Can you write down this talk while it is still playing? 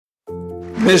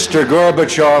Mr.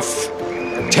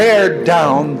 Gorbachev, tear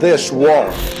down this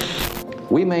wall.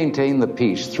 We maintain the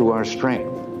peace through our strength.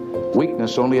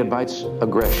 Weakness only invites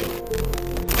aggression.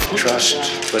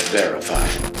 Trust, but verify.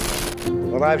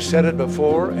 Well, I've said it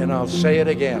before, and I'll say it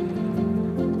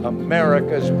again.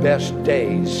 America's best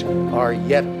days are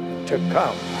yet to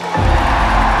come.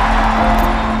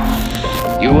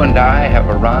 You and I have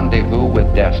a rendezvous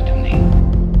with destiny.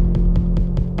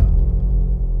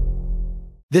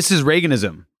 This is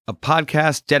Reaganism, a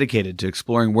podcast dedicated to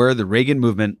exploring where the Reagan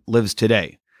movement lives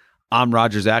today. I'm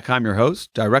Roger Zakheim, your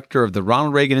host, director of the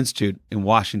Ronald Reagan Institute in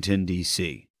Washington,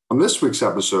 D.C. On this week's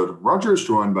episode, Roger is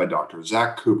joined by Dr.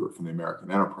 Zach Cooper from the American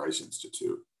Enterprise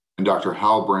Institute and Dr.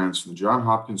 Hal Brands from the Johns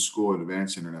Hopkins School of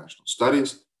Advanced International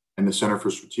Studies and the Center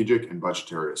for Strategic and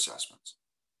Budgetary Assessments.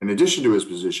 In addition to his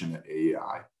position at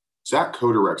AEI, Zach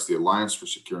co-directs the Alliance for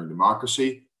Securing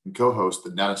Democracy and co-hosts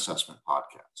the Net Assessment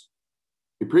podcast.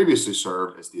 He previously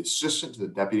served as the assistant to the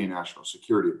Deputy National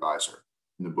Security Advisor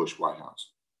in the Bush White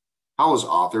House. Hal has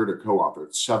authored or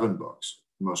co-authored 7 books,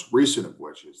 the most recent of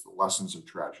which is The Lessons of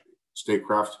Tragedy,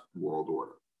 Statecraft and World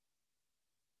Order.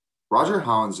 Roger,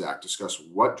 Hal, and Zach discuss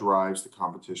what drives the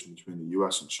competition between the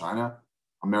U.S. and China,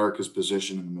 America's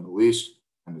position in the Middle East,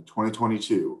 and the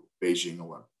 2022 Beijing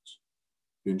Olympics.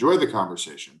 If you enjoyed the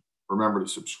conversation, remember to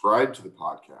subscribe to the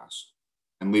podcast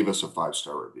and leave us a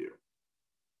 5-star review.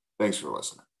 Thanks for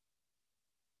listening.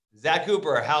 Zach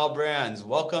Cooper, Hal Brands,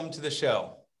 welcome to the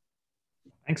show.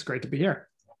 Thanks. Great to be here.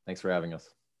 Thanks for having us.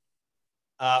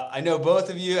 I know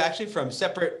both of you actually from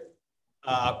separate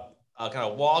kind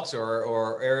of walks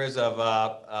or areas of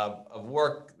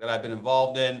work that I've been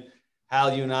involved in.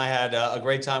 Hal, you and I had a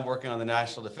great time working on the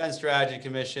National Defense Strategy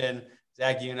Commission.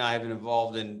 Zach, you and I have been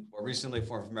involved in more recently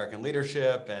Forum for American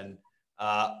Leadership and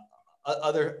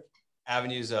other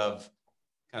avenues of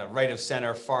kind of right of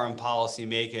center foreign policy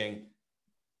making.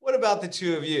 What about the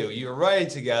two of you? You're writing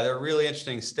together, really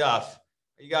interesting stuff.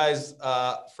 Are you guys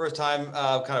first time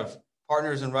kind of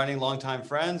partners in writing, longtime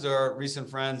friends, or recent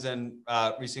friends and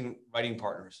recent writing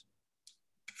partners?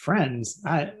 Friends,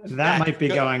 that might be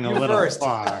going a little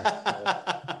far.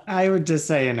 I would just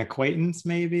say an acquaintance,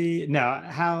 maybe. No,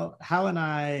 Hal and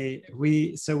I,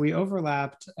 we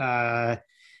overlapped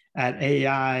at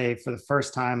AEI for the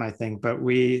first time, I think, but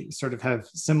we sort of have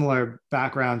similar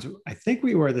backgrounds. I think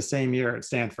we were the same year at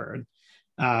Stanford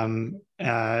in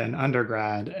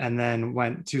undergrad, and then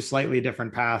went 2 slightly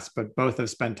different paths, but both have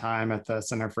spent time at the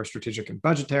Center for Strategic and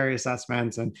Budgetary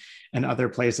Assessments and other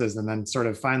places, and then sort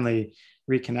of finally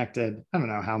reconnected, I don't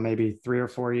know how, maybe 3 or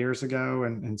 4 years ago,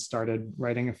 and started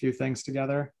writing a few things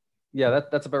together. Yeah,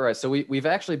 that's about right. So we've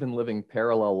actually been living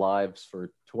parallel lives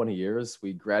for 20 years.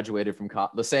 We graduated from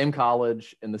the same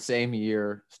college in the same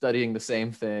year, studying the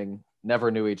same thing,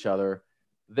 never knew each other,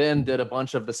 then did a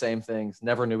bunch of the same things,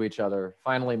 never knew each other,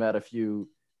 finally met a few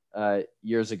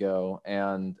years ago.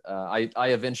 And I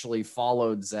eventually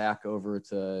followed Zach over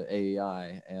to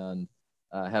AEI and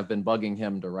have been bugging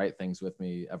him to write things with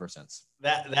me ever since.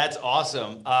 That's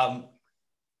awesome.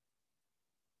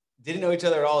 Didn't know each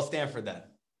other at all at Stanford then?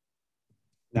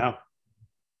 No,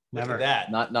 never. Look at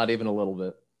that. Not even a little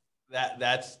bit.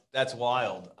 That's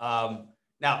wild.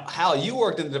 Now, Hal, you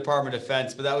worked in the Department of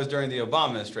Defense, but that was during the Obama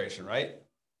administration, right?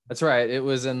 That's right. It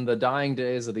was in the dying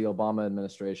days of the Obama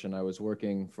administration. I was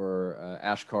working for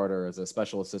Ash Carter as a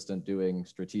special assistant doing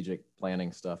strategic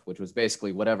planning stuff, which was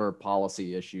basically whatever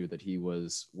policy issue that he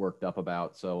was worked up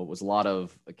about. So it was a lot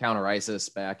of counter ISIS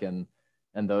back in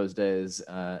those days,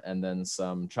 and then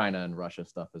some China and Russia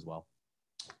stuff as well.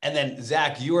 And then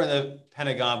Zach, you were in the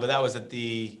Pentagon, but that was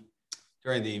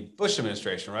during the Bush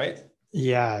administration, right?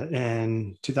 Yeah,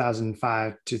 in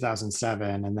 2005,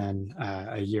 2007, and then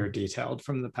a year detailed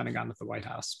from the Pentagon at the White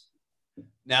House.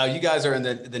 Now, you guys are in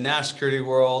the national security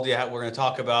world. Yeah, we're going to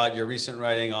talk about your recent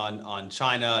writing on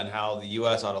China and how the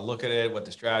U.S. ought to look at it, what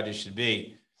the strategy should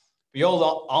be. But your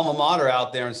old alma mater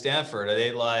out there in Stanford, are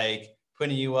they like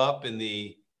putting you up in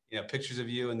the pictures of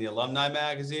you in the alumni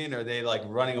magazine? Or are they like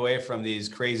running away from these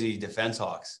crazy defense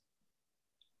hawks?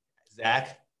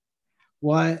 Zach?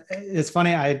 Well, it's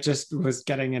funny. I just was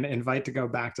getting an invite to go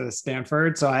back to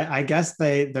Stanford, so I guess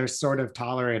they're sort of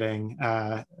tolerating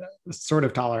us.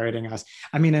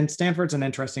 I mean, and Stanford's an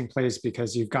interesting place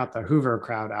because you've got the Hoover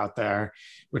crowd out there,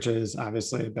 which is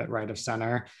obviously a bit right of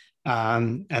center,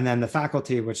 and then the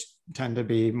faculty, which tend to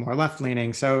be more left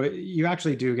leaning. So you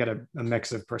actually do get a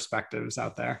mix of perspectives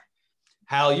out there.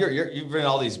 Hal, you've written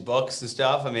all these books and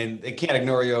stuff. I mean, they can't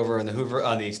ignore you over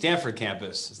on the Stanford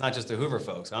campus. It's not just the Hoover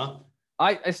folks, huh?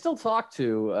 I still talk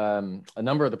to a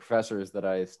number of the professors that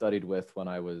I studied with when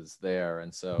I was there.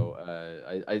 And so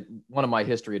one of my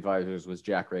history advisors was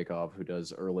Jack Rakov, who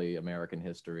does early American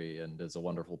history and is a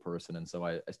wonderful person. And so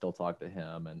I still talk to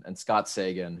him, and Scott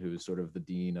Sagan, who's sort of the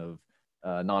dean of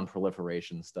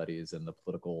non-proliferation studies in the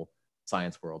political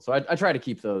science world. So I try to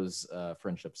keep those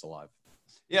friendships alive.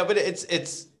 Yeah, but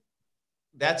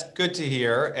that's good to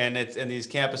hear, and these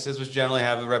campuses, which generally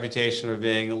have a reputation of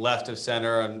being left of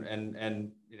center,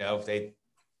 and if they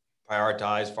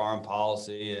prioritize foreign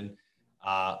policy and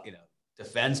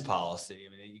defense policy, I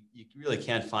mean, you really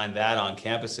can't find that on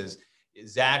campuses.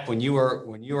 Zach, when you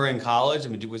were in college, I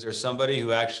mean, was there somebody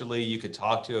who actually you could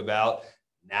talk to about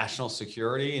national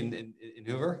security in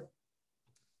Hoover?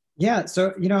 Yeah,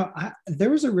 so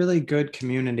there was a really good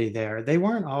community there. They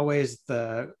weren't always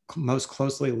the most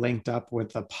closely linked up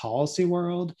with the policy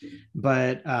world,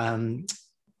 but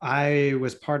I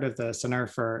was part of the Center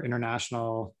for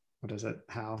International, what is it?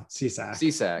 CSAC.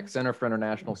 CSAC, Center for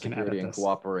International Security and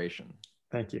Cooperation.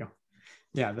 Thank you.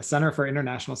 Yeah, the Center for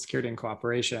International Security and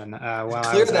Cooperation. It's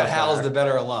clear that Hal's the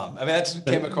better alum. I mean, that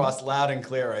came across loud and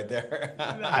clear right there.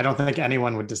 I don't think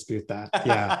anyone would dispute that.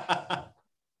 Yeah,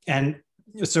 and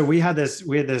so we had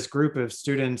this group of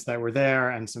students that were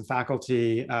there and some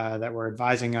faculty that were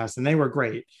advising us, and they were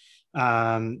great.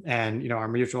 And our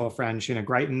mutual friend Sheena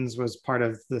Greitens was part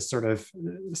of this sort of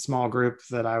small group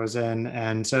that I was in,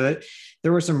 and so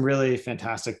there were some really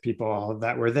fantastic people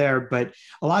that were there. But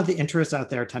a lot of the interests out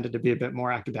there tended to be a bit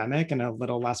more academic and a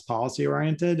little less policy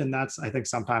oriented, and that's, I think,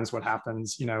 sometimes what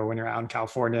happens. When you're out in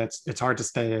California, it's hard to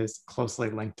stay as closely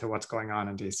linked to what's going on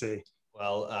in DC.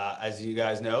 Well, as you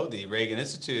guys know, the Reagan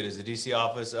Institute is the DC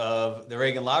office of the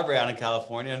Reagan Library out in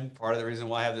California. And part of the reason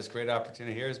why I have this great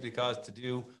opportunity here is because to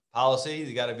do policy,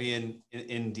 you got to be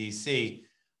in DC.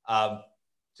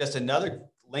 Just another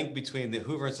link between the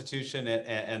Hoover Institution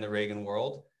and the Reagan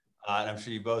world. And I'm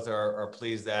sure you both are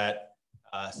pleased that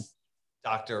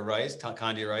Dr. Rice,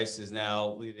 Condi Rice, is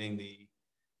now leading the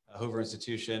Hoover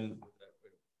Institution with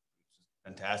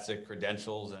fantastic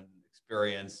credentials and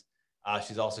experience.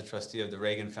 She's also trustee of the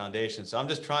Reagan Foundation. So I'm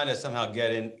just trying to somehow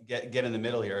get in the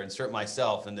middle here, insert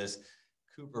myself in this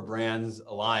Cooper Brands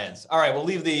alliance. All right, we'll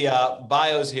leave the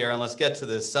bios here and let's get to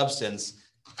the substance.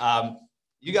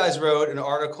 You guys wrote an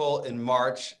article in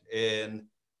March in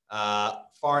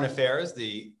Foreign Affairs,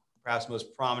 the perhaps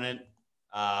most prominent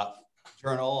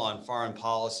journal on foreign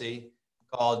policy,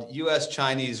 called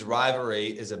U.S.-Chinese Rivalry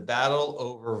is a Battle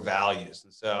Over Values.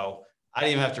 And so I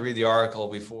didn't even have to read the article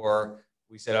before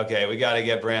we said, okay, we got to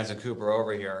get Brands and Cooper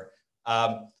over here.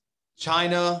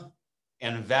 China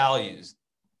and values,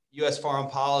 U.S. foreign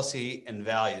policy and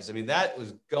values. I mean, that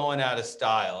was going out of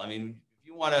style. I mean, if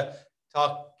you want to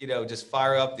talk, just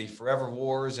fire up the forever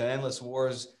wars and endless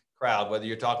wars crowd, whether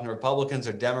you're talking to Republicans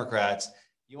or Democrats,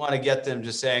 you want to get them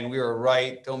just saying, we were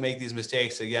right, don't make these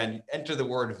mistakes again, enter the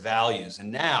word values.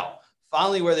 And now,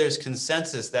 finally, where there's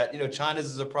consensus that, China's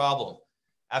is a problem.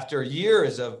 After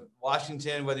years of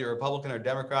Washington, whether you're Republican or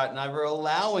Democrat, never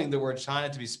allowing the word China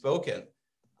to be spoken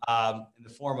in the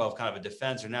form of kind of a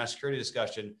defense or national security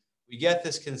discussion, we get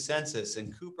this consensus,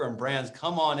 and Cooper and Brands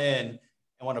come on in and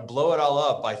want to blow it all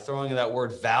up by throwing in that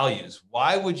word values.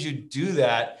 Why would you do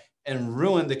that and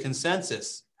ruin the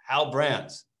consensus? Hal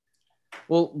Brands.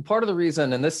 Well, part of the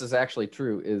reason, and this is actually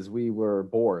true, is we were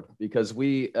bored because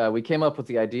we came up with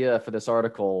the idea for this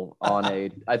article on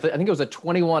I think it was a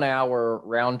 21-hour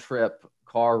round trip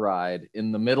car ride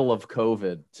in the middle of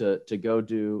COVID to go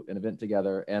do an event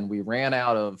together. And we ran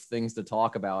out of things to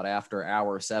talk about after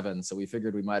hour 7. So we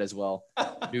figured we might as well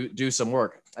do some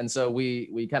work. And so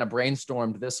we kind of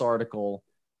brainstormed this article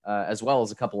as well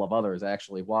as a couple of others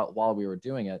actually while we were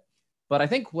doing it. But I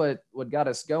think what got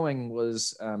us going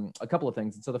was a couple of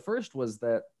things. And so the first was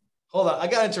that. Hold on, I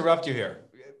got to interrupt you here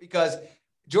because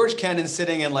George Kennan's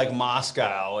sitting in like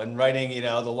Moscow and writing,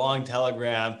 the long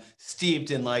telegram steeped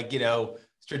in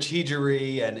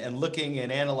strategery and looking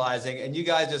and analyzing. And you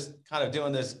guys just kind of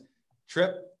doing this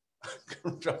trip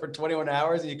for 21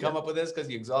 hours and you come up with this because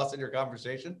you exhausted your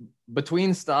conversation?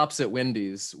 Between stops at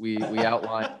Wendy's, we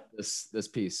outlined this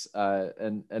piece.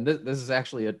 And this is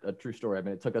actually a true story. I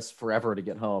mean, it took us forever to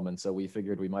get home. And so we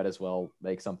figured we might as well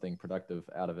make something productive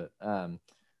out of it.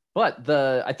 But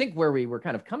I think where we were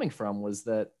kind of coming from was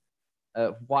that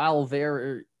while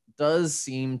there does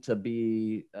seem to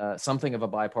be something of a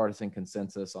bipartisan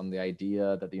consensus on the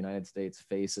idea that the United States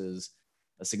faces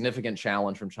a significant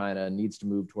challenge from China and needs to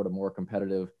move toward a more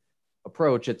competitive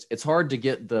approach, it's hard to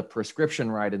get the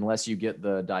prescription right unless you get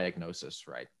the diagnosis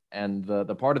right. And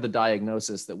the part of the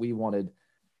diagnosis that we wanted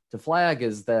to flag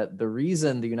is that the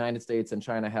reason the United States and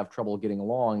China have trouble getting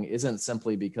along isn't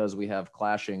simply because we have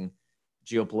clashing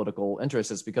geopolitical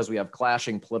interests, it's because we have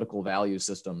clashing political value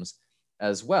systems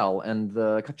as well. And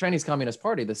the Chinese Communist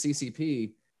Party, the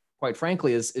CCP, quite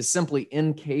frankly, is simply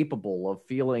incapable of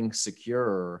feeling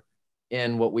secure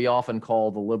in what we often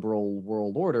call the liberal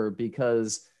world order,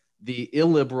 because the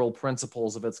illiberal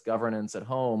principles of its governance at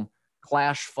home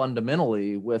clash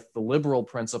fundamentally with the liberal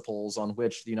principles on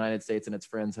which the United States and its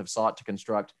friends have sought to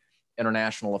construct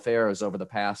international affairs over the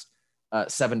past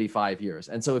 75 years.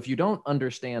 And so if you don't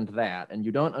understand that, and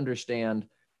you don't understand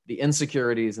the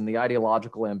insecurities and the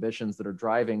ideological ambitions that are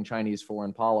driving Chinese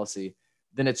foreign policy,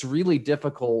 then it's really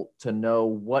difficult to know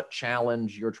what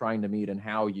challenge you're trying to meet and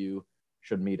how you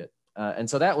should meet it. And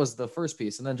so that was the first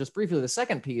piece. And then just briefly, the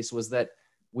second piece was that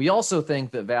we also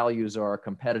think that values are a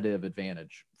competitive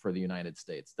advantage for the United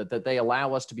States, that they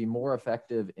allow us to be more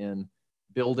effective in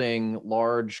building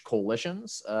large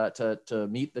coalitions to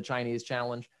meet the Chinese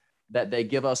challenge, that they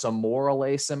give us a moral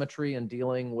asymmetry in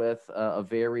dealing with a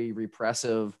very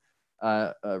repressive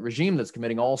regime that's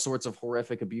committing all sorts of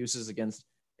horrific abuses against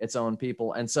its own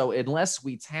people. And so unless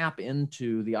we tap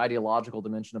into the ideological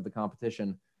dimension of the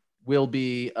competition, we'll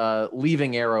be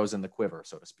leaving arrows in the quiver,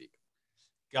 so to speak.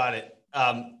 Got it.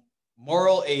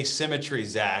 Moral asymmetry,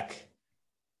 Zach.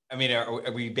 I mean,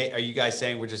 are you guys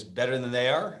saying we're just better than they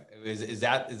are? Is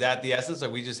that the essence? Or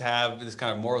we just have this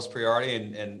kind of moral superiority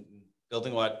and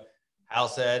building what Hal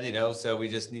said, so we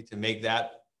just need to make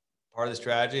that part of the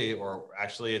strategy, or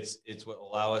actually it's what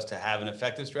will allow us to have an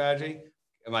effective strategy?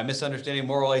 Am I misunderstanding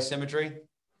moral asymmetry?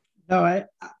 No,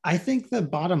 I think the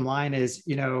bottom line is,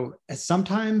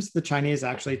 sometimes the Chinese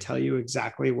actually tell you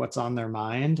exactly what's on their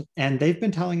mind. And they've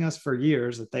been telling us for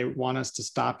years that they want us to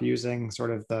stop using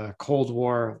sort of the Cold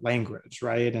War language,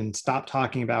 right? And stop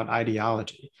talking about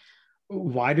ideology.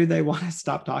 Why do they want to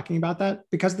stop talking about that?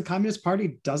 Because the Communist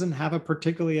Party doesn't have a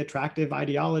particularly attractive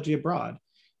ideology abroad,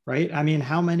 right? I mean,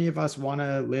 how many of us want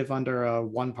to live under a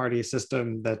one-party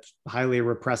system that's highly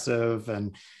repressive?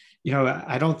 And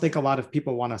I don't think a lot of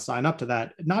people want to sign up to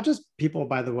that. Not just people,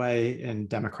 by the way, in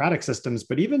democratic systems,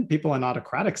 but even people in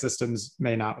autocratic systems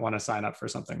may not want to sign up for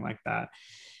something like that.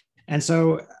 And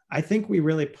so I think we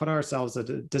really put ourselves at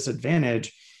a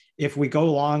disadvantage if we go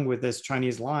along with this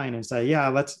Chinese line and say, yeah,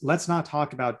 let's not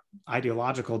talk about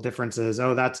ideological differences.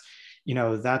 Oh,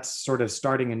 that's sort of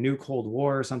starting a new Cold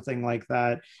War or something like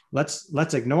that.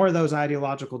 Let's ignore those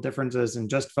ideological differences and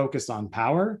just focus on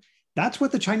power. That's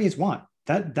what the Chinese want.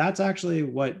 That's actually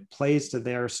what plays to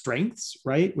their strengths,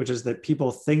 right? Which is that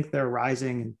people think they're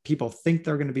rising and people think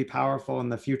they're going to be powerful in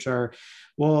the future.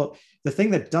 Well, the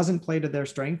thing that doesn't play to their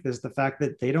strength is the fact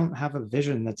that they don't have a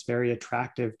vision that's very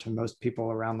attractive to most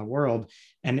people around the world.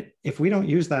 And if we don't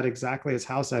use that exactly as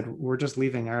Hal said, we're just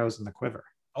leaving arrows in the quiver.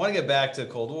 I want to get back to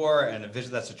the Cold War and a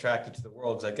vision that's attractive to the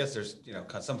world, because I guess there's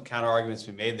some counter arguments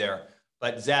to be made there.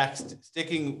 But Zach,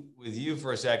 sticking with you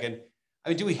for a second, I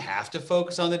mean, do we have to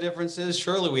focus on the differences?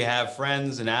 Surely we have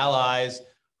friends and allies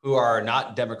who are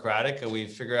not democratic and we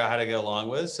figure out how to get along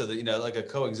with, so that, like a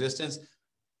coexistence.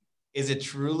 Is it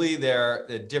truly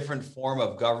the different form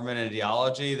of government and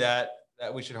ideology that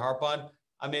we should harp on?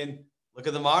 I mean, look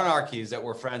at the monarchies that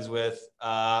we're friends with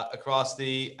across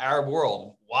the Arab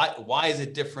world. Why is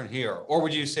it different here? Or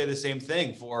would you say the same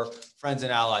thing for friends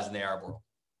and allies in the Arab world?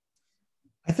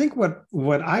 I think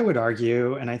what I would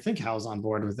argue, and I think Hal's on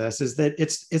board with this, is that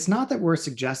it's not that we're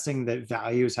suggesting that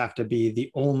values have to be the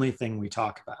only thing we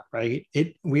talk about, right?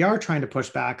 We are trying to push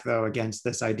back, though, against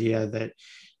this idea that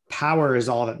power is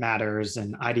all that matters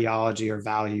and ideology or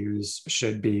values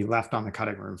should be left on the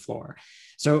cutting room floor.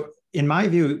 So in my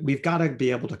view, we've got to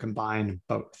be able to combine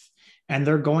both. And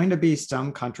there are going to be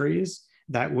some countries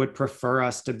that would prefer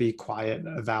us to be quiet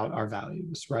about our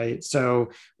values, right?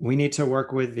 So we need to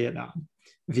work with Vietnam.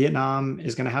 Vietnam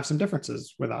is going to have some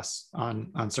differences with us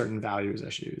on certain values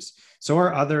issues. So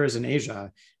are others in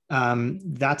Asia.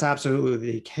 That's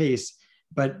absolutely the case.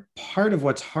 But part of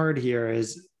what's hard here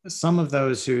is some of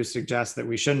those who suggest that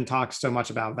we shouldn't talk so much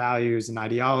about values and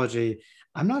ideology,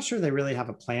 I'm not sure they really have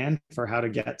a plan for how to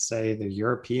get, say, the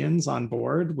Europeans on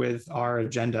board with our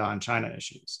agenda on China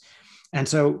issues. And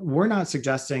so we're not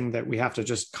suggesting that we have to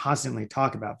just constantly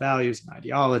talk about values and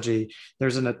ideology.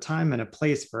 There's a time and a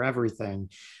place for everything.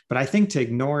 But I think to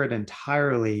ignore it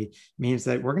entirely means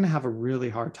that we're going to have a really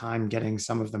hard time getting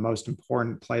some of the most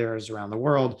important players around the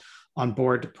world on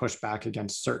board to push back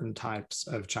against certain types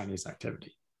of Chinese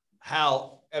activity.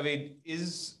 Hal, I mean,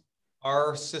 is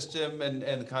our system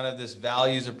and kind of this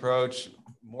values approach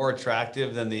more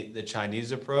attractive than the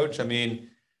Chinese approach? I mean,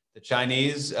 the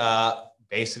Chinese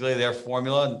basically their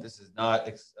formula, and this is not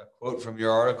a quote from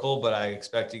your article, but I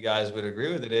expect you guys would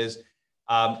agree with it, is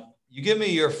you give me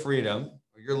your freedom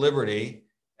or your liberty,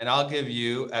 and I'll give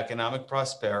you economic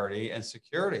prosperity and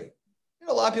security.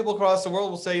 A lot of people across the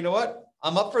world will say, you know what,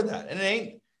 I'm up for that. And it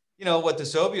ain't, what the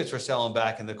Soviets were selling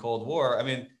back in the Cold War. I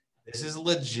mean, this is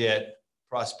legit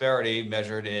prosperity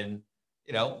measured in,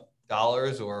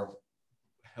 dollars or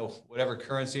whatever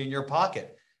currency in your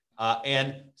pocket,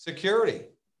 and security,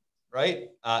 right?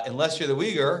 Unless you're the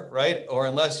Uyghur, right? Or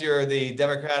unless you're the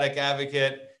democratic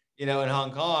advocate, in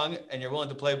Hong Kong, and you're willing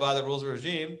to play by the rules of the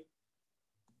regime,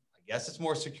 I guess it's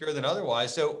more secure than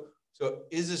otherwise. So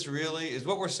is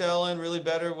what we're selling really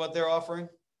better than what they're offering?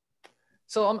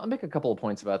 So I'll make a couple of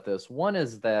points about this. One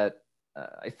is that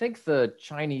I think the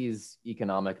Chinese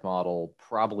economic model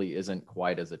probably isn't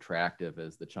quite as attractive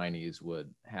as the Chinese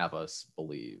would have us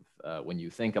believe. When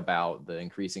you think about the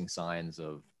increasing signs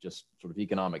of just sort of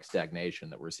economic stagnation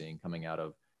that we're seeing coming out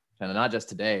of China, not just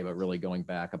today, but really going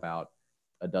back about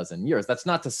a dozen years. That's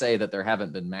not to say that there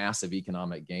haven't been massive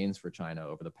economic gains for China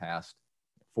over the past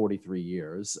 43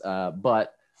 years,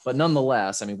 but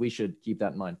nonetheless, I mean, we should keep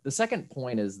that in mind. The second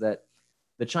point is that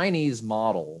the Chinese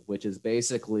model, which is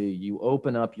basically you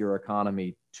open up your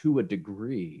economy to a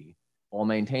degree while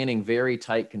maintaining very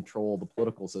tight control of the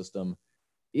political system,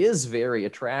 is very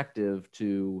attractive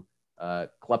to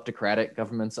kleptocratic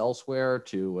governments elsewhere,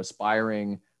 to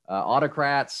aspiring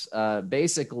autocrats,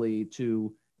 basically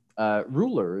to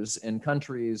rulers in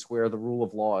countries where the rule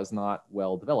of law is not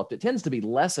well developed. It tends to be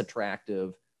less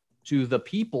attractive to the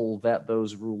people that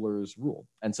those rulers rule.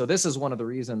 And so this is one of the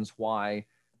reasons why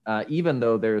even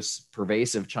though there's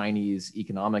pervasive Chinese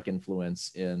economic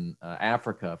influence in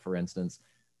Africa, for instance,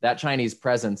 that Chinese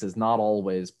presence is not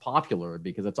always popular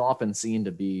because it's often seen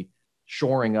to be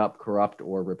shoring up corrupt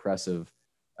or repressive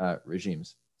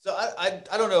regimes. So I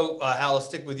don't know, Hal, I'll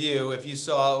stick with you. If you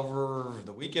saw over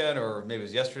the weekend, or maybe it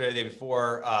was yesterday, the day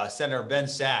before, Senator Ben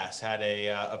Sasse had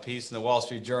a piece in the Wall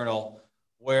Street Journal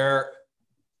where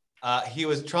he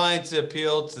was trying to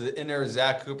appeal to the inner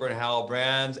Zach Cooper and Hal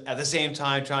Brands, at the same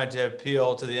time trying to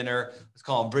appeal to the inner, let's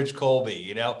call him Bridge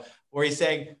Colby, where he's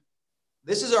saying,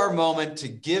 this is our moment to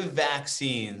give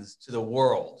vaccines to the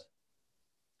world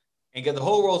and get the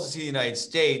whole world to see the United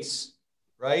States,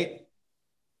 right?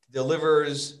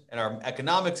 Delivers, and our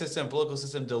economic system, political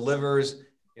system delivers,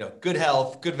 good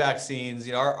health, good vaccines.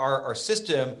 Our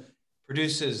system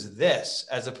produces this,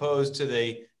 as opposed to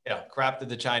the crap that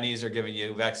the Chinese are giving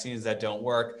you, vaccines that don't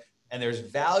work. And there's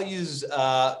values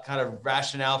kind of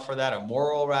rationale for that, a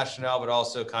moral rationale, but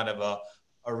also kind of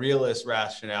a realist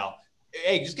rationale.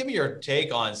 Hey, just give me your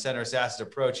take on Senator Sasse's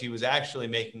approach. He was actually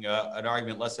making an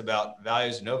argument less about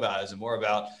values and no values and more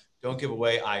about don't give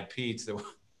away IP to the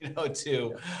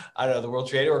the World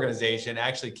Trade Organization,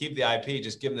 actually keep the IP,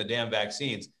 just give them the damn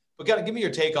vaccines. But kind of give me your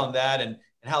take on that and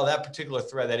how that particular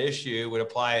thread, that issue would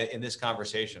apply in this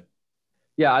conversation.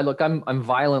 Yeah, I'm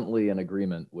violently in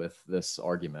agreement with this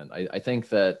argument. I think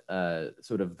that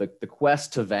sort of the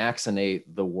quest to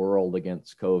vaccinate the world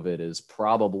against COVID is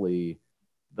probably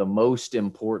the most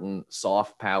important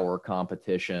soft power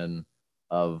competition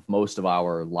of most of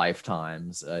our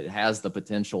lifetimes. It has the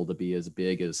potential to be as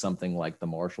big as something like the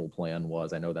Marshall Plan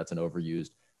was. I know that's an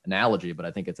overused analogy, but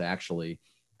I think it's actually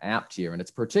apt here. And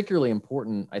it's particularly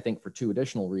important, I think, for two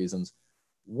additional reasons.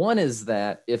 One is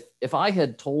that if I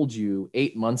had told you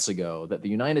 8 months ago that the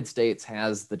United States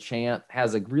has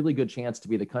a really good chance to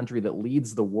be the country that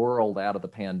leads the world out of the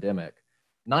pandemic,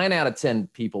 9 out of 10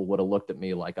 people would have looked at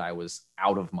me like I was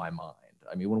out of my mind.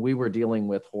 I mean, when we were dealing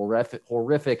with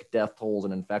horrific death tolls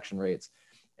and infection rates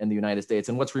in the United States.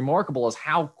 And what's remarkable is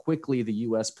how quickly the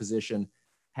US position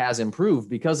has improved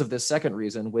because of this second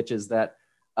reason, which is that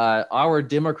our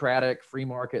democratic free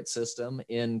market system,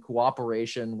 in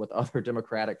cooperation with other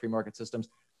democratic free market systems,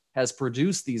 has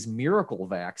produced these miracle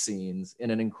vaccines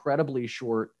in an incredibly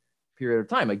short period of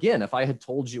time. Again, if I had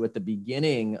told you at the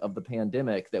beginning of the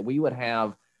pandemic that we would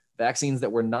have vaccines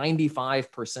that were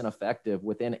 95% effective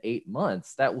within 8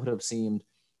 months, that would have seemed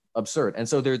absurd. And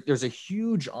so there's a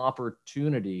huge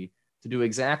opportunity to do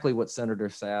exactly what Senator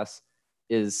Sasse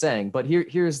is saying. But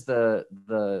here's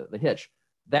the hitch.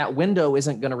 That window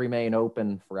isn't going to remain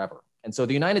open forever. And so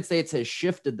the United States has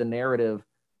shifted the narrative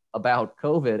about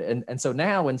COVID. And so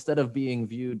now, instead of being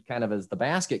viewed kind of as the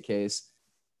basket case,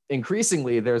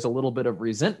 increasingly there's a little bit of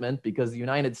resentment because the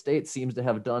United States seems to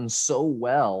have done so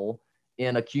well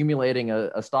in accumulating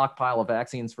a stockpile of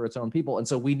vaccines for its own people. And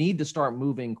so we need to start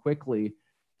moving quickly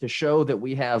to show that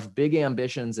we have big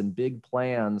ambitions and big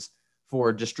plans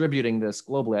for distributing this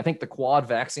globally. I think the Quad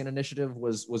Vaccine Initiative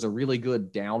was a really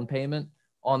good down payment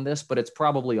on this, but it's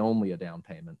probably only a down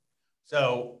payment.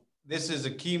 So this is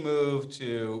a key move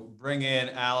to bring in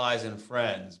allies and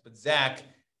friends. But Zach,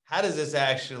 how does this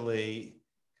actually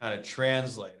kind of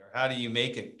translate, or how do you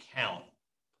make it count?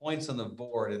 Points on the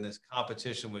board in this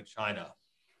competition with China.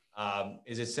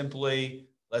 Is it simply,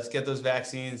 let's get those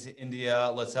vaccines to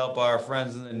India, let's help our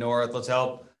friends in the north, let's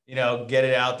help, get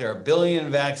it out there, 1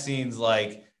 billion vaccines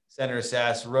like Senator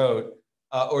Sass wrote,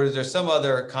 or is there some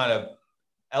other kind of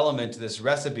element to this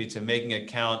recipe to making it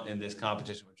count in this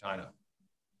competition with China?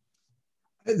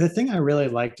 The thing I really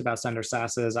liked about Senator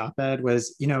Sass's op-ed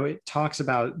was, it talks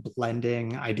about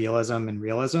blending idealism and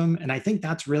realism. And I think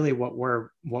that's really what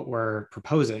we're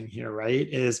proposing here, right?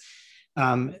 Is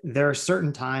there are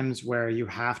certain times where you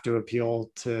have to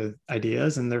appeal to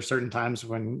ideas, and there are certain times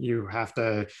when you have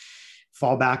to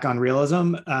fall back on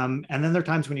realism. And then there are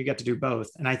times when you get to do both.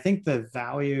 And I think the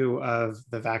value of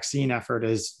the vaccine effort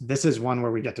is this is one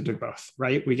where we get to do both,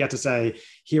 right? We get to say,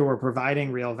 here, we're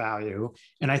providing real value.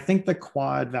 And I think the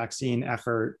Quad vaccine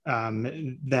effort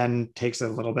then takes a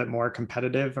little bit more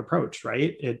competitive approach,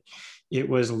 right? It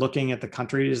was looking at the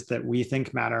countries that we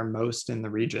think matter most in the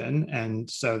region. And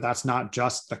so that's not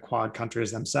just the Quad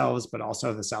countries themselves, but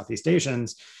also the Southeast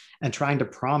Asians, and trying to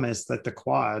promise that the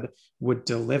Quad would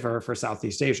deliver for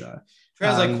Southeast Asia.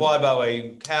 Translate Quad, by the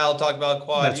way. Cal talked about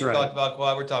Quad. That's right. Talked about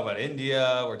Quad. We're talking about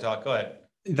India. Go ahead.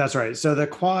 That's right. So the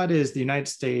Quad is the United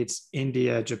States,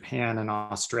 India, Japan, and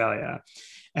Australia.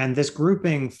 And this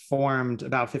grouping formed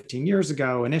about 15 years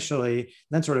ago initially,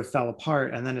 then sort of fell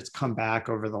apart, and then it's come back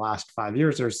over the last 5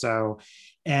 years or so.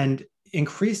 And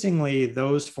increasingly,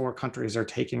 those 4 countries are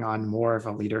taking on more of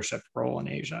a leadership role in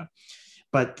Asia.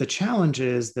 But the challenge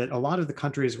is that a lot of the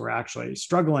countries we're actually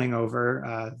struggling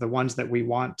over, the ones that we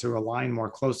want to align more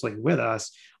closely with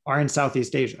us, are in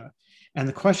Southeast Asia. And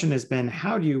the question has been,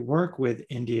 how do you work with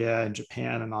India and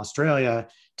Japan and Australia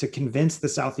to convince the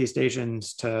Southeast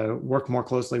Asians to work more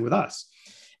closely with us?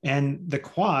 And the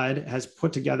Quad has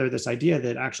put together this idea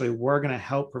that actually we're going to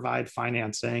help provide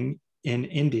financing in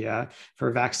India for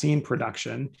vaccine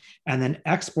production, and then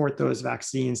export those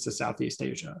vaccines to Southeast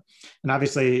Asia. And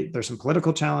obviously, there's some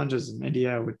political challenges in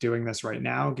India with doing this right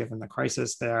now, given the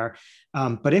crisis there.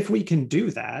 But if we can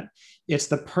do that, it's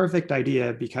the perfect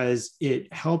idea because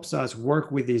it helps us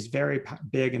work with these very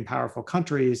big and powerful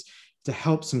countries to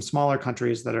help some smaller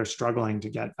countries that are struggling to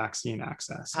get vaccine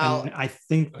access. And I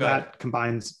think that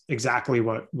combines exactly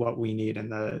what we need in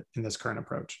this current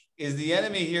approach. Is the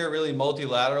enemy here really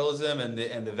multilateralism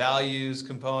and the values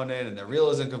component and the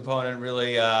realism component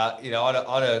really ought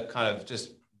to kind of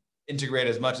just integrate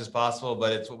as much as possible?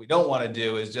 But it's what we don't want to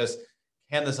do is just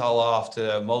hand this all off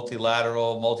to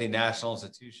multilateral, multinational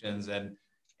institutions and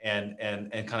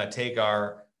kind of take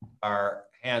our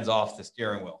hands off the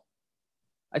steering wheel.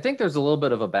 I think there's a little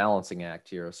bit of a balancing act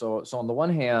here. So on the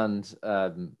one hand,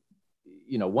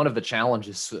 one of the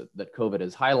challenges that COVID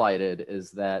has highlighted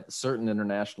is that certain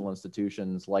international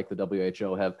institutions like the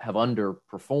WHO have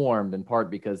underperformed, in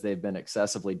part because they've been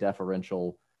excessively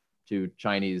deferential to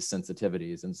Chinese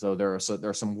sensitivities. And so there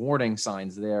are some warning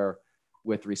signs there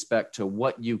with respect to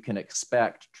what you can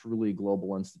expect truly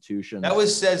global institutions. That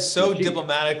was said so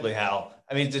diplomatically, Hal.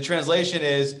 I mean, the translation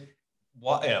is,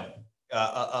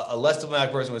 a less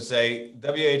diplomatic person would say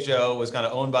WHO was kind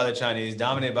of owned by the Chinese,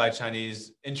 dominated by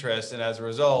Chinese interests, and as a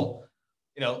result,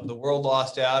 the world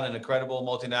lost out, and a credible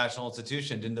multinational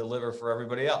institution didn't deliver for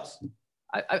everybody else.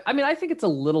 I think it's a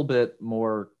little bit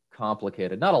more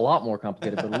complicated, not a lot more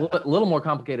complicated, but a little more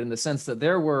complicated in the sense that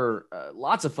there were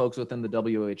lots of folks within the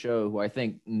WHO who I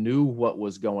think knew what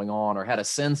was going on or had a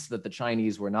sense that the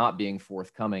Chinese were not being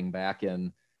forthcoming back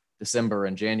in December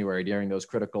and January during those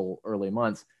critical early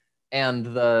months. And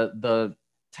the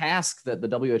task that the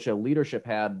WHO leadership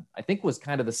had, I think, was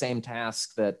kind of the same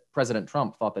task that President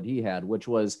Trump thought that he had, which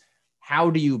was how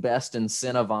do you best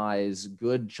incentivize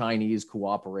good Chinese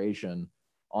cooperation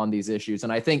on these issues?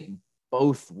 And I think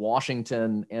both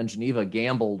Washington and Geneva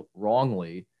gambled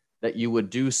wrongly that you would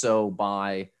do so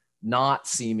by not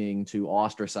seeming to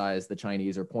ostracize the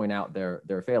Chinese or point out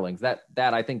their failings. That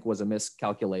I think was a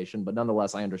miscalculation, but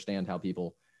nonetheless, I understand how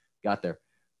people got there.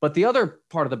 But the other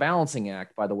part of the balancing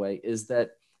act, by the way, is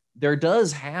that there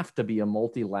does have to be a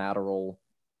multilateral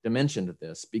dimension to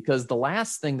this, because the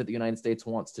last thing that the United States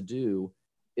wants to do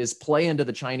is play into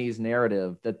the Chinese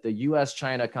narrative that the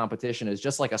US-China competition is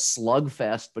just like a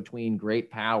slugfest between great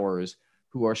powers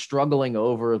who are struggling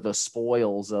over the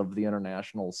spoils of the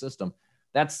international system.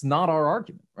 That's not our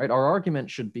argument, right? Our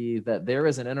argument should be that there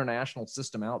is an international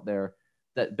system out there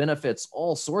that benefits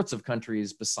all sorts of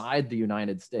countries beside the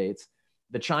United States,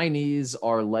 The Chinese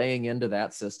are laying into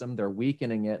that system. They're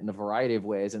weakening it in a variety of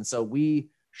ways. And so we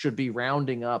should be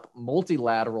rounding up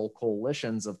multilateral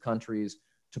coalitions of countries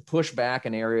to push back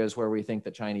in areas where we think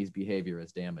that Chinese behavior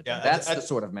is damaging. Yeah, that's the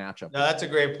sort of matchup. No, that's a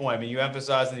great point. I mean, you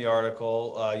emphasized in the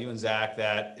article, you and Zach,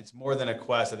 that it's more than a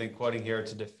quest, I think quoting here,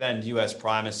 to defend U.S.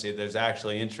 primacy. There's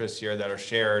actually interests here that are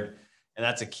shared, and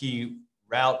that's a key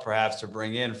route perhaps to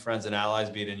bring in friends and allies,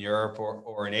 be it in Europe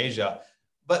or in Asia.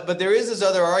 But there is this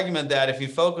other argument that if you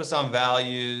focus on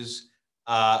values,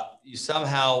 you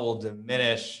somehow will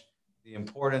diminish the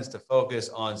importance to focus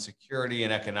on security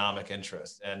and economic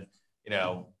interests. And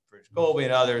Bridge Colby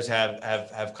and others have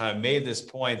kind of made this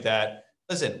point that,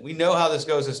 listen, we know how this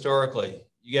goes historically.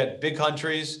 You get big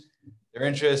countries, their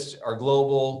interests are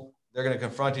global, they're going to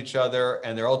confront each other,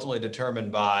 and they're ultimately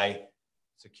determined by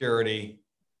security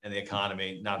and the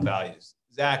economy, not values.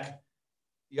 Zach,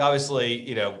 you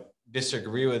obviously,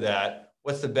 disagree with that.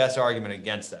 What's the best argument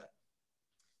against that?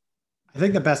 I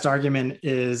think the best argument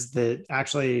is that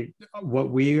actually what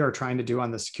we are trying to do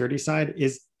on the security side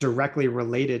is directly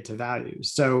related to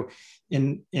values. So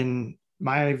in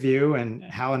my view, and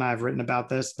Hal and I have written about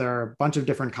this, there are a bunch of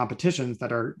different competitions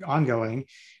that are ongoing.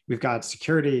 We've got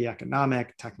security,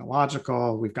 economic,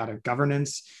 technological, we've got a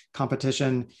governance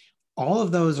competition. All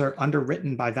of those are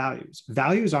underwritten by values.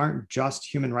 Values aren't just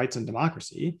human rights and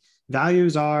democracy.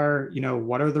 Values are,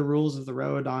 what are the rules of the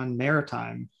road on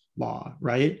maritime law,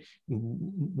 right?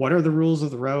 What are the rules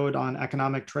of the road on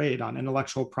economic trade, on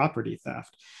intellectual property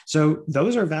theft? So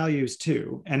those are values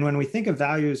too. And when we think of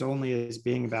values only as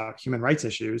being about human rights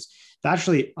issues, that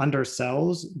actually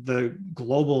undersells the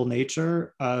global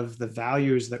nature of the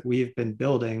values that we've been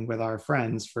building with our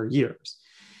friends for years.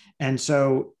 And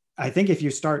so I think if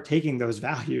you start taking those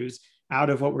values out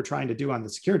of what we're trying to do on the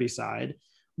security side,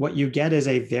 what you get is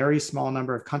a very small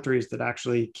number of countries that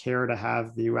actually care to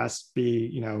have the US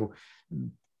be,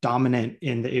 dominant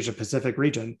in the Asia Pacific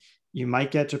region. You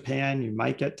might get Japan, you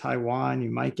might get Taiwan,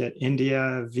 you might get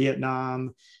India,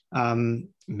 Vietnam,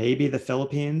 maybe the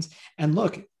Philippines. And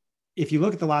look, if you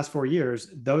look at the last 4 years,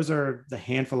 those are the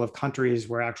handful of countries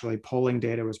where actually polling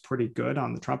data was pretty good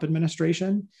on the Trump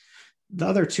administration. The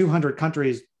other 200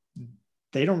 countries,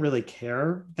 they don't really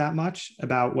care that much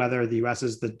about whether the US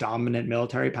is the dominant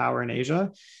military power in Asia.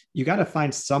 You got to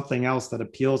find something else that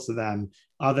appeals to them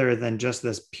other than just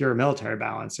this pure military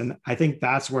balance. And I think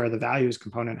that's where the values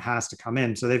component has to come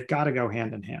in. So they've got to go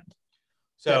hand in hand.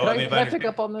 So can I pick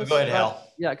up on this? Go ahead, Hal.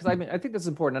 Yeah, because I think this is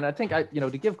important. And I think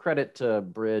to give credit to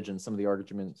Bridge and some of the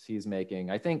arguments he's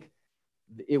making, I think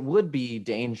it would be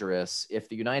dangerous if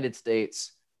the United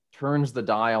States turns the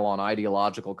dial on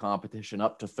ideological competition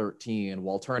up to 13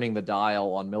 while turning the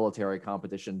dial on military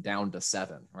competition down to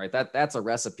 7, right? That's a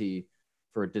recipe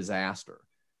for disaster.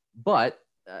 But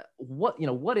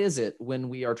what is it when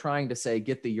we are trying to say,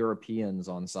 get the Europeans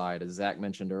on side, as Zach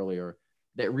mentioned earlier,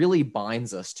 that really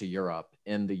binds us to Europe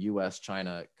in the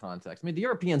US-China context? I mean, the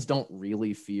Europeans don't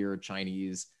really fear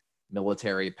Chinese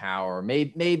military power.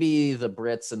 Maybe the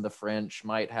Brits and the French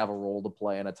might have a role to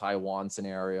play in a Taiwan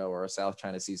scenario or a South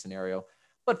China Sea scenario.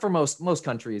 But for most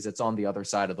countries, it's on the other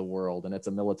side of the world and it's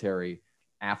a military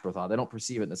afterthought. They don't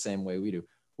perceive it in the same way we do.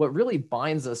 What really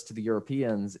binds us to the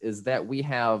Europeans is that we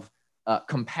have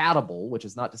compatible, which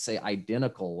is not to say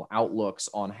identical, outlooks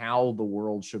on how the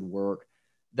world should work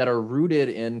that are rooted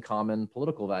in common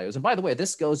political values. And by the way,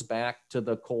 this goes back to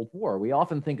the Cold War. We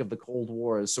often think of the Cold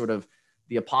War as sort of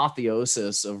the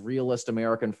apotheosis of realist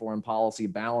American foreign policy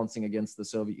balancing against the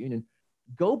Soviet Union.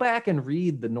 Go back and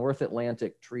read the North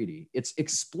Atlantic Treaty. It's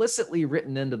explicitly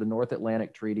written into the North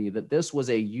Atlantic Treaty that this was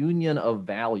a union of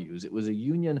values. It was a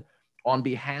union on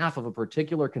behalf of a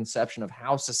particular conception of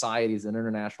how societies and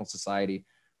international society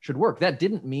should work. That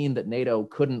didn't mean that NATO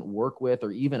couldn't work with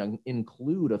or even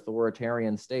include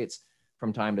authoritarian states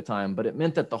from time to time, but it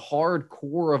meant that the hard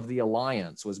core of the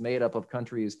alliance was made up of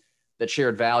countries that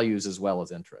shared values as well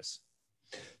as interests.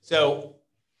 So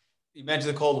you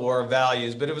mentioned the Cold War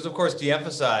values, but it was, of course,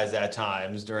 de-emphasized at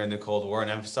times during the Cold War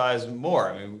and emphasized more.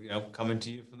 I mean, coming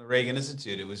to you from the Reagan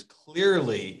Institute, it was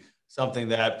clearly something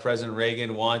that President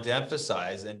Reagan wanted to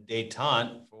emphasize. And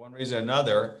détente, for one reason or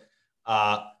another,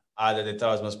 either they thought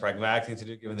it was the most pragmatic thing to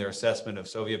do given their assessment of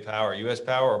Soviet power or U.S.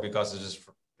 power, or because it's just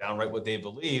downright what they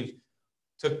believed,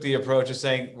 took the approach of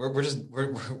saying, we're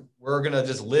going to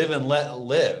just live and let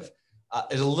live.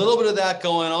 There's a little bit of that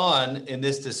going on in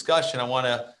this discussion. I want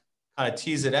to kind of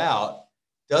tease it out.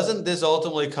 Doesn't this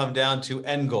ultimately come down to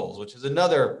end goals, which is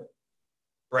another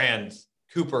Brand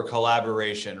Cooper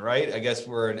collaboration, right? I guess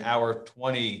we're in hour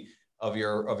 20 of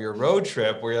your road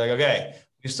trip where you're like, okay,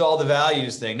 we saw the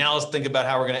values thing. Now let's think about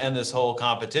how we're going to end this whole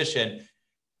competition.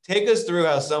 take us through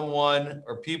how someone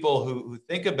or people who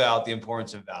think about the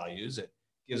importance of values, it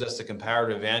gives us a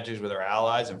comparative advantage with our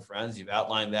allies and friends. You've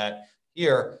outlined that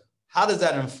here. How does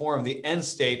that inform the end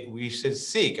state we should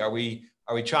seek? Are we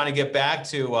trying to get back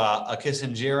to a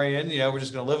Kissingerian, we're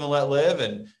just going to live and let live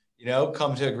and,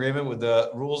 come to agreement with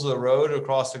the rules of the road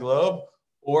across the globe?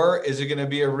 Or is it going to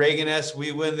be a Reagan-esque,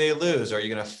 we win, they lose? Are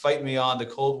you going to fight me on the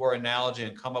Cold War analogy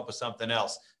and come up with something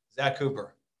else? Zach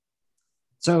Cooper.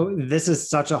 So this is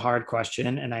such a hard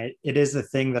question, and it is the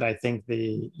thing that I think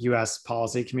the U.S.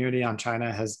 policy community on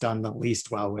China has done the least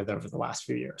well with over the last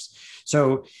few years.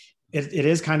 So it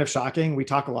is kind of shocking. We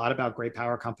talk a lot about great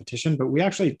power competition, but we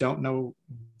actually don't know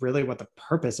really what the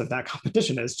purpose of that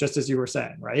competition is, just as you were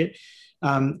saying, right?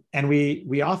 And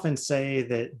we often say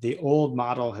that the old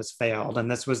model has failed.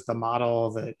 And this was the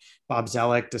model that Bob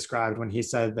Zoellick described when he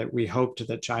said that we hoped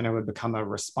that China would become a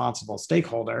responsible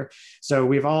stakeholder. So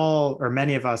we've all, or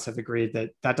many of us have agreed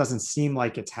that that doesn't seem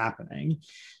like it's happening.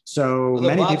 So although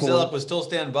many Bob people Zoellick was still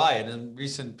stand by it. And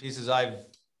recent pieces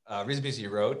you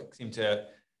wrote seem to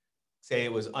say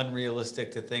it was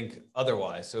unrealistic to think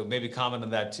otherwise. So maybe comment on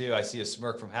that too. I see a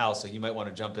smirk from Hal, so you might want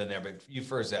to jump in there, but you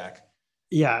first, Zach.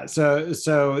 Yeah,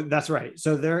 so that's right.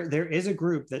 So there is a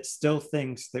group that still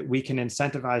thinks that we can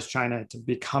incentivize China to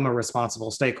become a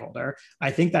responsible stakeholder.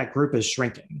 I think that group is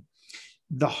shrinking.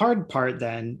 The hard part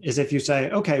then is if you say,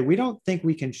 okay, we don't think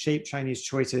we can shape Chinese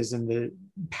choices in the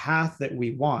path that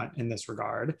we want in this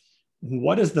regard.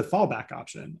 What is the fallback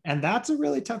option? And that's a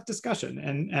really tough discussion,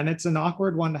 and it's an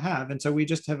awkward one to have. And so we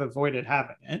just have avoided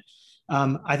having it.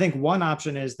 I think one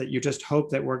option is that you just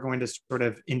hope that we're going to sort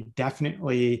of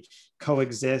indefinitely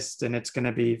coexist, and it's going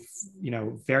to be,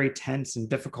 very tense and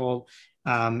difficult,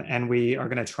 and we are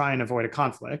going to try and avoid a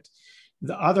conflict.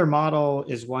 The other model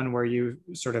is one where you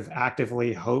sort of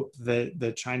actively hope that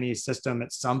the Chinese system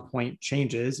at some point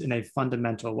changes in a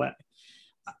fundamental way.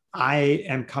 I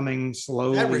am coming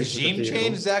slowly. That regime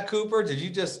change, Zach Cooper? Did you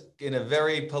just, in a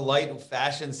very polite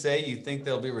fashion, say you think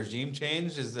there'll be regime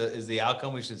change? Is the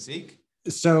outcome we should seek?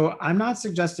 So I'm not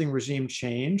suggesting regime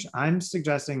change. I'm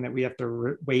suggesting that we have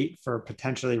to wait for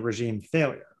potentially regime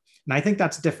failure. And I think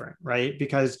that's different, right?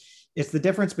 Because it's the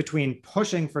difference between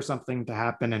pushing for something to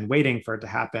happen and waiting for it to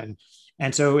happen.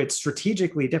 And so it's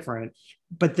strategically different.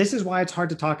 But this is why it's hard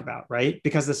to talk about, right?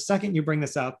 Because the second you bring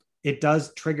this up, it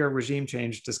does trigger regime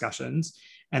change discussions.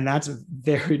 And that's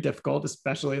very difficult,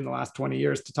 especially in the last 20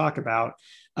 years, to talk about.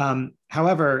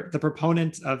 However, the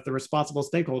proponents of the responsible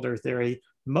stakeholder theory,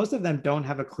 most of them don't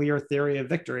have a clear theory of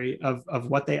victory of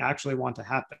what they actually want to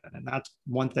happen. And that's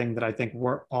one thing that I think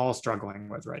we're all struggling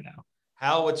with right now.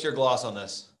 Hal, what's your gloss on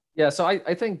this? Yeah, so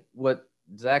I think what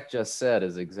Zach just said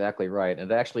is exactly right.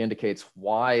 And it actually indicates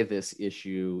why this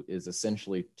issue is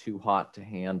essentially too hot to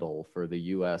handle for the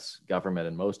US government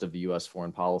and most of the US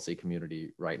foreign policy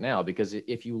community right now. Because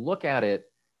if you look at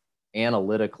it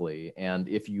analytically, and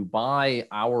if you buy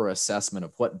our assessment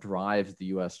of what drives the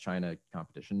US-China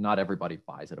competition, not everybody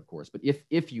buys it, of course, but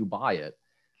if you buy it,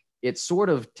 it sort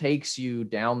of takes you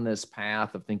down this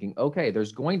path of thinking, okay,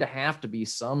 there's going to have to be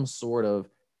some sort of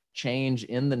change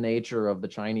in the nature of the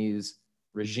Chinese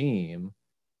regime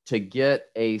to get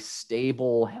a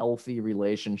stable, healthy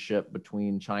relationship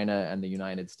between China and the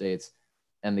United States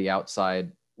and the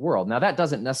outside world. Now, that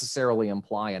doesn't necessarily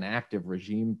imply an active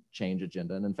regime change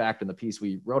agenda. And in fact, in the piece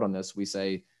we wrote on this, we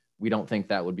say we don't think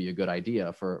that would be a good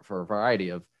idea for a variety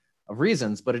of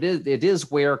reasons, but it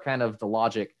is where kind of the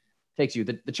logic takes you.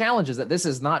 The challenge is that this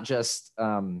is not just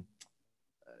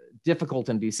difficult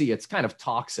in DC, it's kind of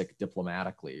toxic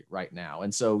diplomatically right now.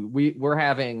 And so we're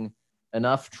having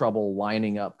enough trouble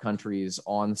lining up countries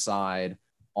on side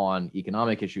on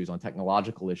economic issues, on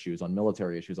technological issues, on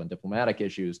military issues, on diplomatic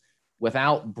issues,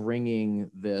 without bringing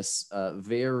this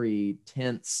very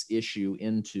tense issue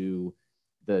into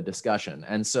the discussion.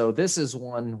 And so this is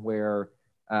one where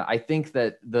I think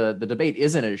that the debate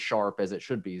isn't as sharp as it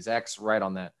should be. Zach's right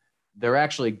on that. There are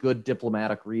actually good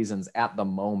diplomatic reasons at the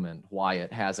moment why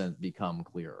it hasn't become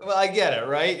clearer. Well, I get it,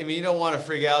 right? I mean, you don't want to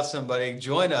freak out somebody.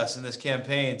 Join us in this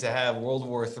campaign to have World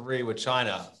War III with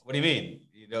China. What do you mean?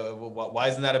 Why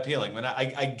isn't that appealing? I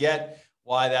mean, I get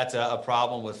why that's a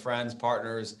problem with friends,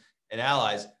 partners, and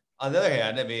allies. On the other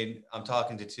hand, I mean, I'm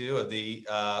talking to two of the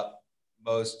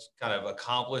most kind of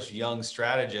accomplished young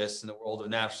strategists in the world of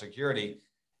national security.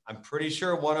 I'm pretty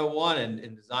sure 101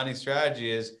 in designing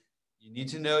strategy is you need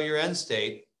to know your end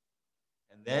state,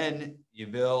 and then you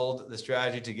build the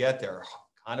strategy to get there.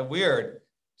 Kind of weird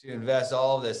to invest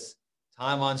all of this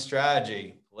time on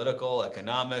strategy, political,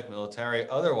 economic, military,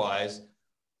 otherwise,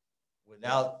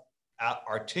 without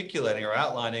articulating or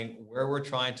outlining where we're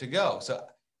trying to go. So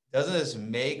doesn't this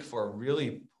make for a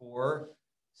really core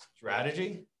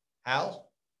strategy? Hal?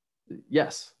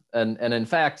 Yes. And in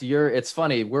fact, it's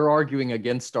funny, we're arguing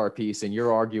against our peace and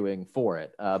you're arguing for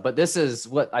it. But this is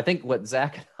what I think what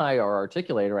Zach and I are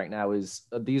articulating right now is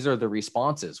these are the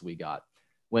responses we got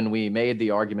when we made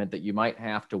the argument that you might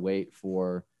have to wait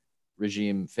for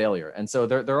regime failure. And so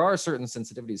there are certain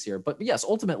sensitivities here. But yes,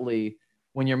 ultimately,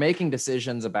 when you're making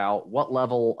decisions about what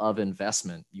level of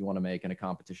investment you want to make in a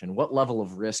competition, what level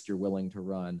of risk you're willing to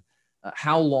run,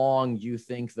 how long you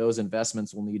think those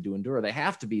investments will need to endure, they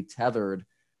have to be tethered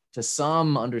to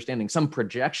some understanding, some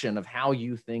projection of how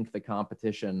you think the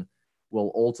competition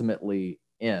will ultimately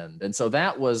end. And so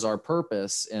that was our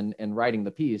purpose in writing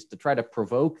the piece, to try to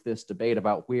provoke this debate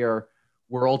about where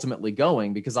we're ultimately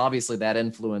going, because obviously that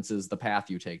influences the path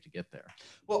you take to get there.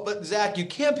 Well, but Zach, you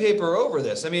can't paper over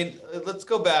this. I mean, let's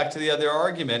go back to the other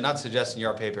argument, not suggesting you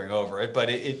are papering over it, but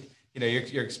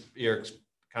you're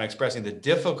kind of expressing the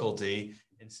difficulty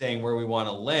in saying where we want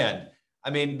to land. I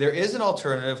mean, there is an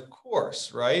alternative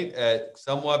course, right?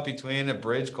 Somewhat between a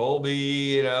Bridge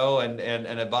Colby, and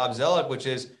a Bob Zoellick, which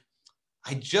is,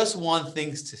 I just want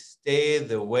things to stay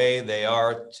the way they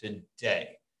are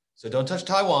today. So don't touch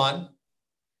Taiwan.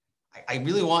 I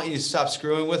really want you to stop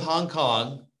screwing with Hong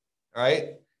Kong,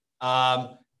 right?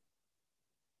 I'm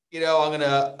going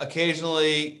to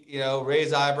occasionally,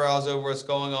 raise eyebrows over what's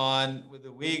going on with the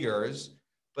Uyghurs,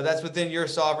 but that's within your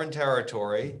sovereign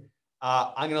territory.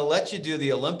 I'm going to let you do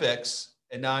the Olympics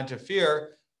and not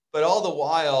interfere, but all the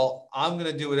while, I'm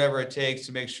going to do whatever it takes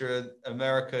to make sure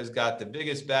America's got the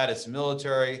biggest, baddest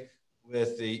military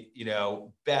with the,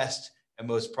 best and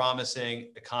most promising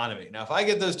economy. Now, if I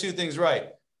get those two things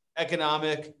right,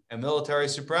 economic and military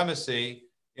supremacy,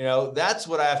 that's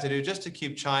what I have to do just to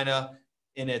keep China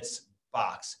in its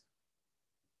box.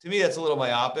 To me, that's a little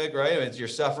myopic, right? I mean, you're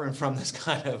suffering from this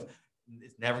kind of,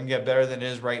 it's never gonna get better than it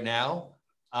is right now.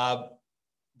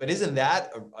 But isn't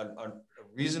that a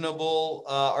reasonable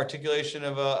articulation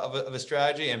of a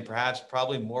strategy, and perhaps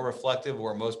probably more reflective of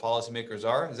where most policymakers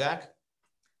are? Zach?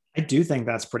 I do think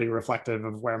that's pretty reflective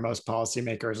of where most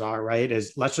policymakers are, right?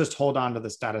 Is let's just hold on to the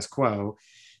status quo.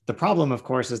 The problem, of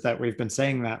course, is that we've been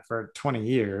saying that for 20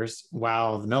 years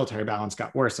while the military balance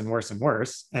got worse and worse and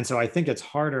worse. And so I think it's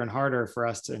harder and harder for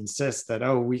us to insist that,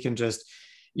 we can just,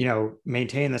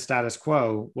 maintain the status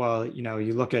quo. Well,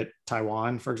 you look at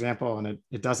Taiwan, for example, and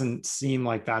it doesn't seem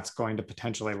like that's going to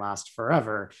potentially last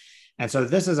forever. And so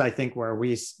this is, I think, where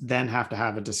we then have to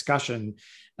have a discussion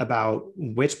about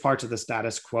which parts of the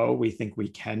status quo we think we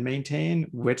can maintain,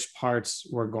 which parts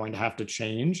we're going to have to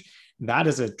change. That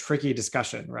is a tricky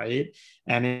discussion, right?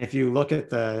 And if you look at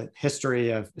the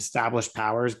history of established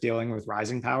powers dealing with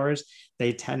rising powers,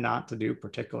 they tend not to do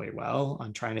particularly well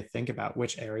on trying to think about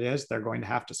which areas they're going to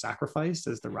have to sacrifice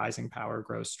as the rising power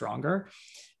grows stronger.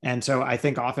 And so I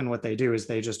think often what they do is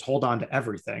they just hold on to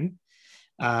everything.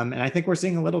 And I think we're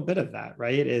seeing a little bit of that,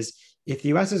 right? Is if the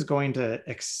US is going to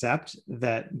accept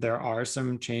that there are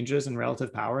some changes in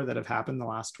relative power that have happened the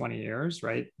last 20 years,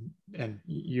 right? And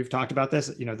you've talked about this,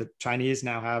 the Chinese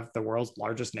now have the world's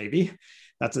largest Navy.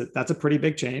 That's a pretty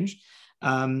big change.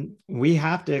 We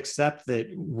have to accept that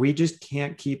we just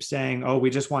can't keep saying, we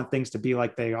just want things to be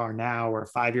like they are now, or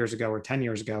 5 years ago, or 10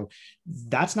 years ago.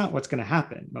 That's not what's going to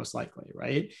happen, most likely,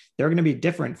 right? They're going to be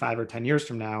different 5 or 10 years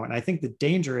from now. And I think the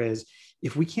danger is,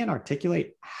 if we can't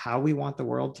articulate how we want the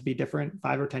world to be different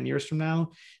 5 or 10 years from now,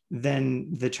 then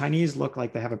the Chinese look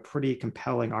like they have a pretty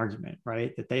compelling argument,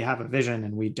 right? That they have a vision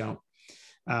and we don't.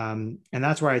 And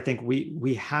that's where I think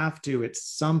we have to, at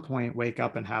some point, wake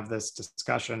up and have this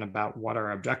discussion about what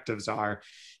our objectives are.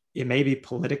 It may be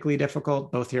politically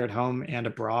difficult, both here at home and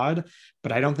abroad,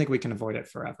 but I don't think we can avoid it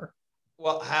forever.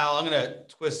 Well, Hal, I'm going to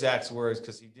twist Zach's words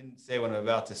because he didn't say what I'm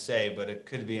about to say, but it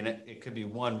could be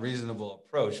one reasonable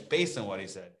approach based on what he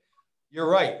said. You're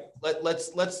right.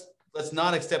 Let's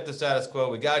not accept the status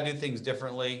quo. We got to do things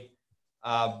differently.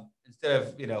 Instead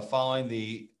of following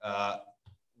the kind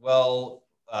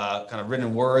of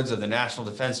written words of the National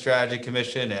Defense Strategy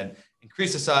Commission and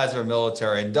increase the size of our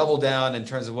military and double down in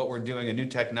terms of what we're doing in new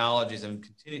technologies and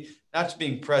continue not just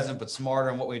being present but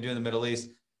smarter in what we do in the Middle East.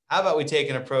 How about we take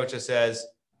an approach that says,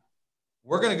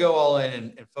 we're going to go all in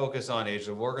and focus on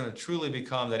Asia. We're going to truly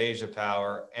become that Asia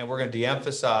power, and we're going to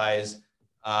de-emphasize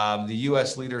the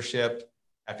U.S. leadership,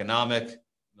 economic,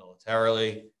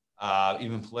 militarily,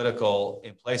 even political,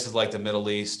 in places like the Middle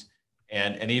East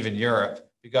and even Europe,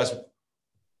 because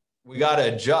we got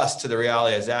to adjust to the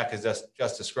reality as Zach has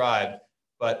just described.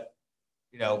 But,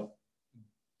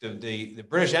 the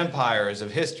British empires of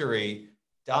history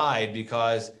died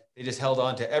because they just held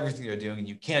on to everything they're doing, and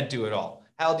you can't do it all.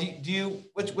 Hal,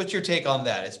 what's your take on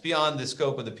that? It's beyond the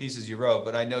scope of the pieces you wrote,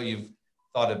 but I know you've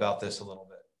thought about this a little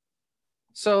bit.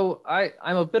 So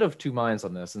I'm a bit of two minds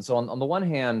on this. And so on the one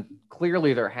hand,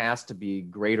 clearly there has to be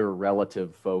greater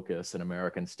relative focus in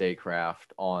American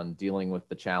statecraft on dealing with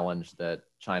the challenge that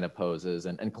China poses.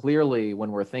 And clearly when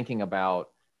we're thinking about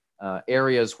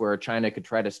areas where China could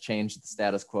try to change the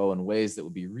status quo in ways that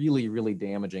would be really, really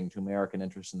damaging to American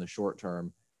interests in the short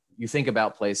term, you think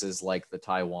about places like the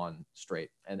Taiwan Strait,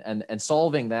 and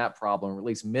solving that problem, or at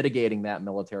least mitigating that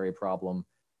military problem,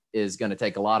 is going to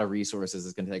take a lot of resources.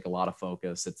 It's going to take a lot of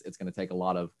focus. It's going to take a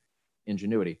lot of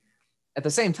ingenuity. At the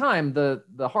same time, the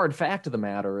hard fact of the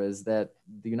matter is that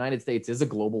the United States is a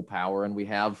global power, and we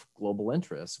have global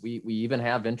interests. We even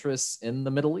have interests in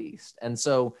the Middle East. And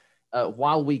so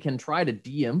while we can try to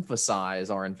de-emphasize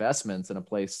our investments in a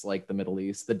place like the Middle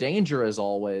East, the danger is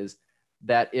always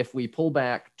that if we pull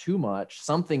back too much,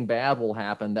 something bad will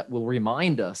happen that will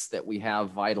remind us that we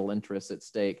have vital interests at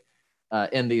stake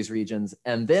in these regions.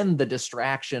 And then the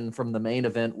distraction from the main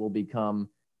event will become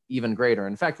even greater.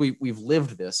 In fact, we've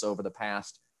lived this over the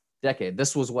past decade.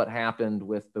 This was what happened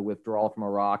with the withdrawal from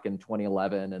Iraq in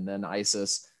 2011, and then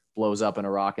ISIS blows up in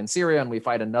Iraq and Syria, and we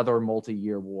fight another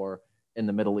multi-year war in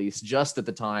the Middle East just at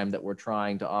the time that we're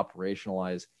trying to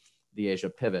operationalize the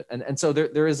Asia pivot. And so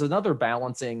there is another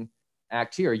balancing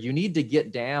act here. You need to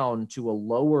get down to a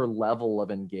lower level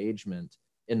of engagement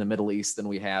in the Middle East than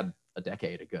we had a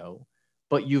decade ago.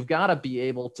 But you've got to be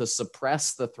able to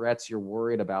suppress the threats you're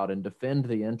worried about and defend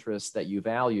the interests that you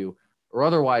value, or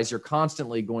otherwise you're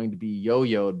constantly going to be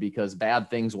yo-yoed because bad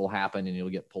things will happen and you'll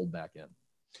get pulled back in.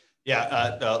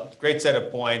 Yeah, great set of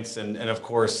points. And of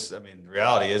course, I mean, the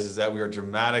reality is that we are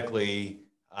dramatically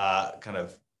kind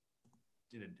of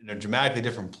in a dramatically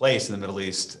different place in the Middle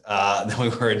East than we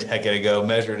were a decade ago,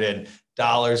 measured in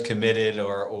dollars committed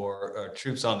or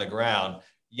troops on the ground.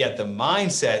 Yet the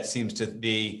mindset seems to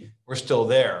be we're still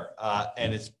there.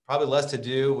 And it's probably less to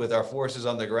do with our forces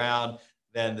on the ground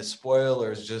than the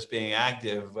spoilers just being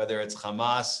active, whether it's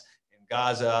Hamas in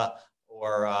Gaza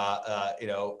or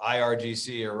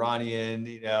IRGC, Iranian,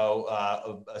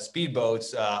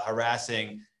 speedboats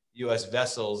harassing U.S.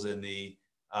 vessels in the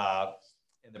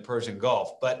Persian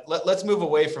Gulf. But let's move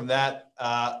away from that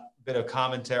bit of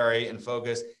commentary and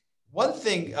focus. One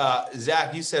thing,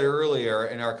 Zach, you said earlier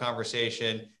in our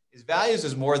conversation is values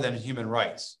is more than human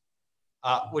rights,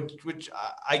 which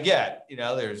I get.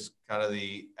 There's kind of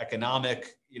the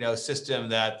economic, system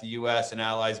that the U.S. and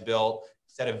allies built.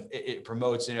 Instead of it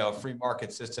promotes, a free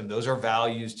market system. Those are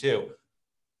values too.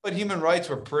 But human rights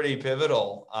were pretty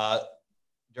pivotal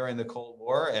during the Cold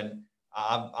War, and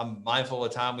I'm mindful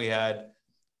of the time we had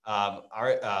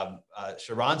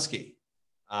Sharansky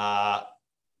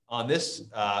on this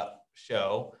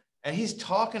show, and he's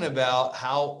talking about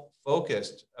how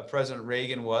focused President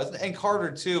Reagan was, and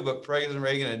Carter too, but President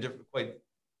Reagan in a different, quite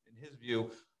in his view,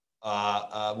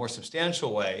 more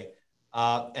substantial way,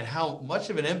 and how much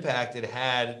of an impact it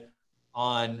had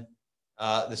on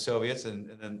the Soviets and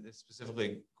then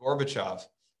specifically Gorbachev.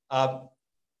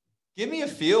 Give me a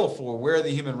feel for where the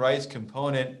human rights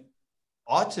component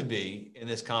ought to be in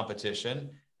this competition.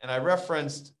 And I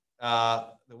referenced the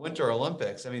Winter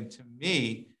Olympics. I mean, to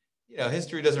me,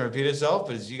 history doesn't repeat itself,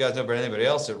 but as you guys know better than anybody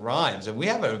else, it rhymes. And we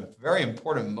have a very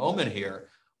important moment here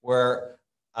where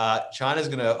China's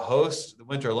going to host the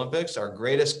Winter Olympics. Our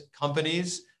greatest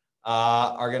companies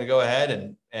are going to go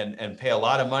ahead and pay a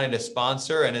lot of money to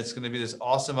sponsor. And it's going to be this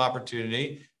awesome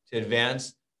opportunity to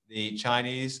advance the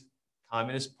Chinese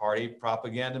Communist Party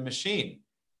propaganda machine.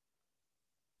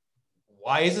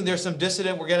 Why isn't there some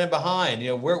dissident we're getting behind?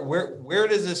 Where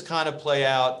does this kind of play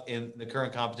out in the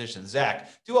current competition? Zach,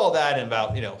 do all that in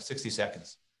about 60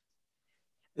 seconds.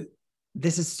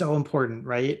 This is so important,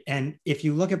 right? And if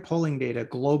you look at polling data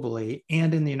globally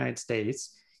and in the United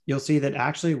States, you'll see that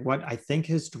actually what I think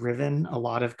has driven a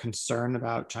lot of concern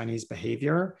about Chinese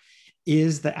behavior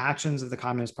is the actions of the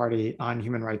Communist Party on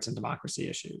human rights and democracy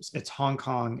issues. It's Hong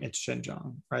Kong, it's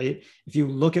Xinjiang, right? If you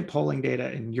look at polling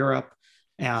data in Europe,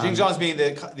 Xinjiang's being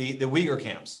the Uyghur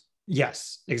camps.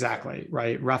 Yes, exactly,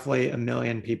 right. Roughly 1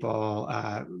 million people,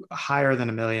 higher than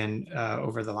 1 million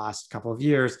over the last couple of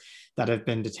years that have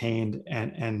been detained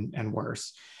and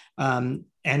worse.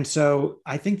 And so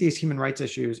I think these human rights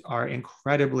issues are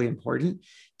incredibly important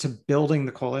to building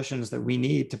the coalitions that we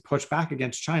need to push back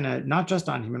against China, not just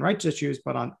on human rights issues,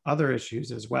 but on other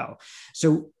issues as well.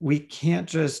 So we can't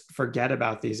just forget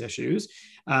about these issues.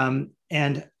 And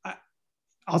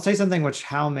I'll say something which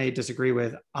Hal may disagree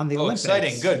with on the Olympics.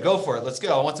 Exciting. Good. Go for it. Let's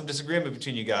go. I want some disagreement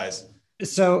between you guys.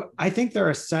 So I think there are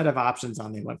a set of options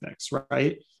on the Olympics,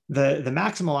 right? The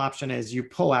maximal option is you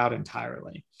pull out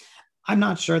entirely. I'm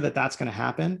not sure that that's going to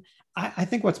happen. I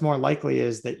think what's more likely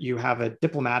is that you have a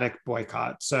diplomatic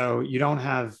boycott. So you don't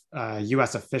have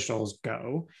US officials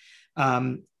go.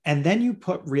 And then you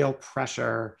put real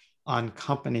pressure on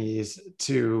companies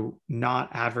to not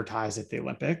advertise at the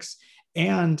Olympics,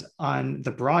 and on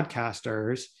the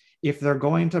broadcasters, if they're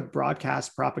going to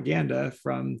broadcast propaganda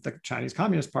from the Chinese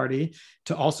Communist Party,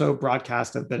 to also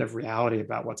broadcast a bit of reality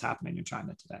about what's happening in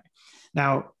China today.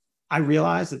 Now, I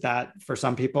realize that for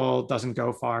some people doesn't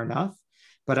go far enough,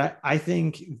 but I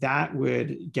think that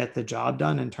would get the job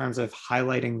done in terms of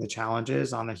highlighting the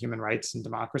challenges on the human rights and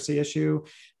democracy issue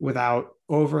without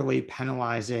overly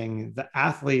penalizing the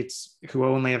athletes who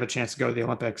only have a chance to go to the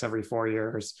Olympics every 4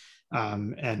 years,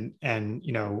 and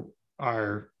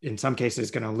are in some cases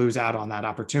going to lose out on that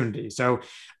opportunity. So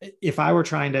if I were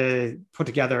trying to put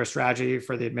together a strategy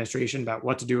for the administration about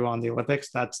what to do on the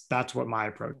Olympics, that's what my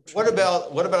approach. What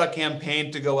about a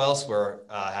campaign to go elsewhere,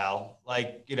 Hal?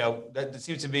 That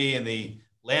seems to be in the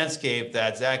landscape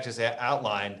that Zach just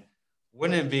outlined.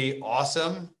 Wouldn't it be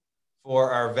awesome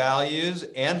for our values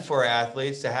and for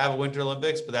athletes to have a Winter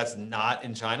Olympics, but that's not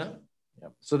in China?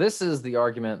 So this is the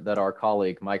argument that our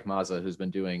colleague Mike Mazza, who's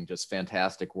been doing just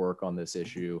fantastic work on this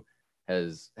issue,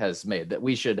 has made, that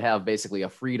we should have basically a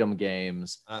freedom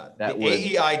games.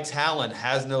 AEI talent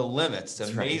has no limits. It's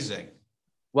amazing. Right.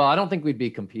 Well, I don't think we'd be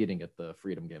competing at the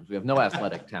freedom games. We have no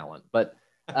athletic talent, but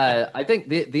I think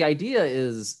the idea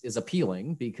is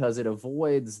appealing because it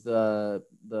avoids the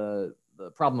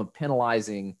problem of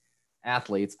penalizing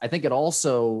athletes. I think it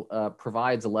also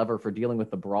provides a lever for dealing with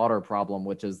the broader problem,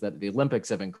 which is that the Olympics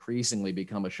have increasingly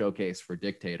become a showcase for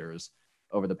dictators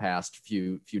over the past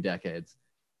few decades.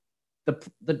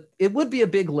 It would be a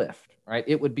big lift, right?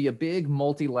 It would be a big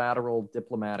multilateral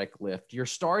diplomatic lift. You're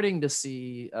starting to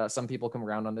see some people come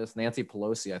around on this. Nancy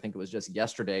Pelosi, I think it was just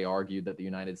yesterday, argued that the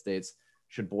United States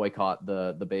should boycott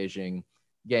the Beijing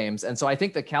Games. And so I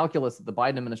think the calculus that the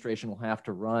Biden administration will have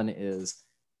to run is,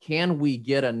 can we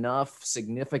get enough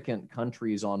significant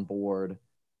countries on board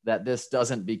that this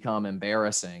doesn't become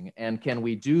embarrassing? And can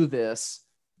we do this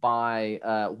by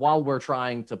while we're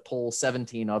trying to pull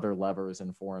 17 other levers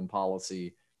in foreign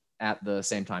policy at the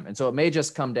same time? And so it may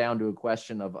just come down to a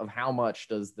question of how much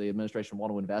does the administration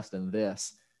want to invest in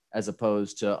this as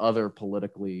opposed to other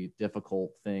politically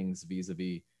difficult things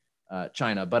vis-a-vis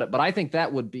China. But I think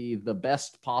that would be the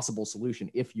best possible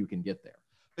solution if you can get there.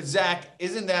 But Zach,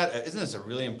 isn't this a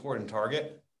really important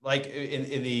target? Like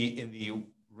in the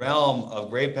realm of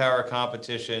great power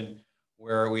competition,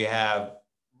 where we have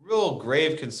real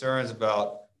grave concerns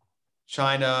about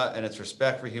China and its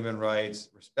respect for human rights,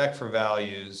 respect for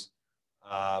values,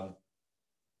 the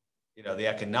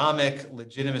economic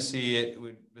legitimacy it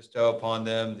would bestow upon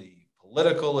them, the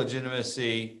political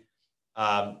legitimacy,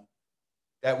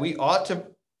 that we ought to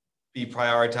be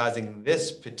prioritizing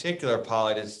this particular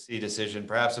policy decision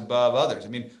perhaps above others. I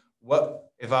mean, what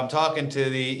if I'm talking to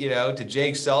to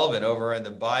Jake Sullivan over in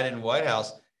the Biden White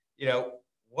House?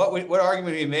 What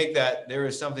argument do you make that there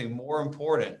is something more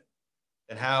important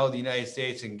than how the United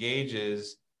States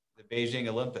engages the Beijing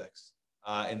Olympics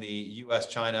in the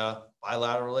U.S.-China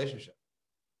bilateral relationship?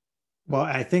 Well,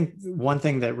 I think one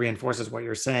thing that reinforces what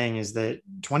you're saying is that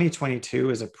 2022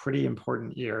 is a pretty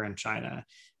important year in China.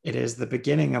 It is the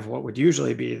beginning of what would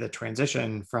usually be the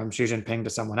transition from Xi Jinping to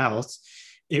someone else.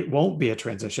 It won't be a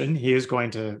transition. He is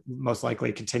going to most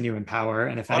likely continue in power.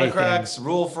 And if autocrats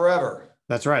rule forever.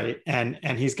 That's right. And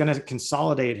he's going to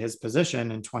consolidate his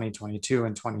position in 2022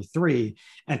 and 23.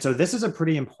 And so this is a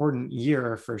pretty important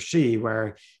year for Xi,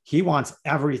 where he wants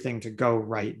everything to go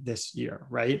right this year,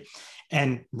 right?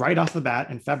 And right off the bat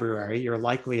in February, you're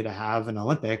likely to have an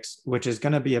Olympics, which is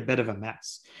going to be a bit of a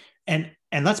mess. And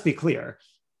let's be clear,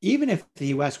 even if the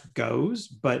US goes,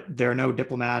 but there are no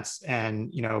diplomats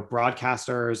and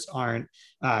broadcasters aren't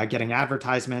getting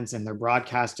advertisements and they're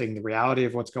broadcasting the reality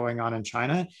of what's going on in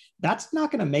China, that's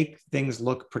not going to make things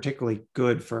look particularly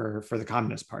good for the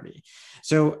Communist Party.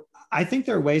 So I think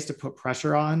there are ways to put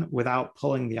pressure on without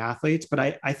pulling the athletes, but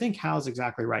I think Hal's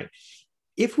exactly right.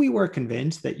 If we were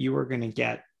convinced that you were going to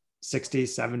get 60,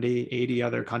 70, 80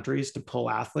 other countries to pull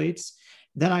athletes,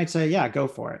 then I'd say, yeah, go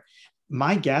for it.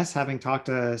 My guess, having talked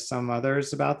to some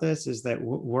others about this, is that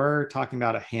we're talking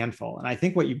about a handful. And I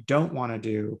think what you don't want to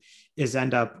do is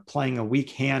end up playing a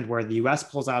weak hand where the US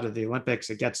pulls out of the Olympics,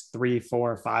 it gets 3,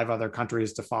 4, 5 other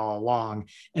countries to follow along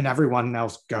and everyone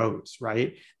else goes,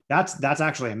 right? That's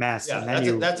actually a mess. Yeah, and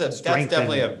then that's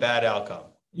definitely a bad outcome.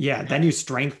 Yeah, then you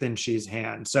strengthen Xi's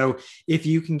hand. So if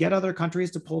you can get other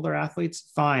countries to pull their athletes,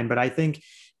 fine. But I think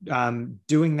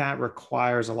doing that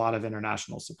requires a lot of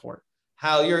international support.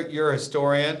 Hal, you're a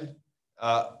historian.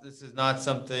 This is not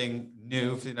something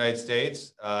new for the United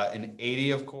States. In '80,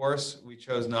 of course, we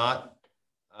chose not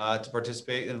to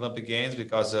participate in the Olympic Games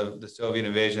because of the Soviet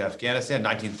invasion of Afghanistan.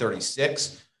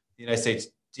 1936, the United States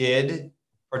did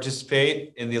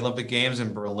participate in the Olympic Games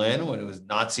in Berlin when it was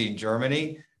Nazi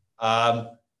Germany. I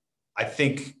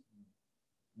think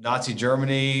Nazi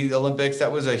Germany, the Olympics,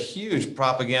 that was a huge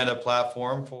propaganda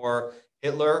platform for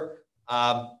Hitler.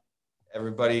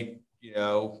 Everybody,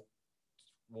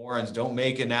 Warrens, don't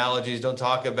make analogies, don't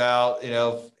talk about,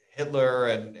 Hitler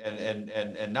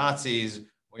and Nazis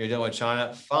when you're dealing with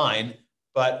China. Fine,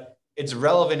 but it's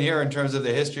relevant here in terms of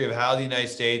the history of how the United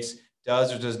States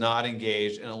does or does not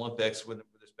engage in Olympics with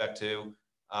respect to,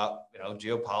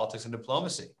 geopolitics and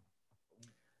diplomacy.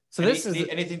 So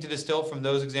anything to distill from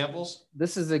those examples?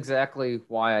 This is exactly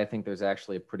why I think there's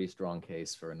actually a pretty strong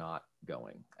case for not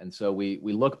going. And so we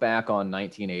look back on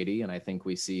 1980, and I think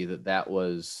we see that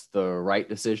was the right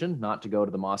decision not to go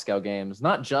to the Moscow Games,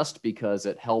 not just because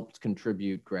it helped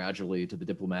contribute gradually to the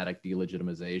diplomatic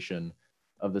delegitimization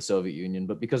of the Soviet Union,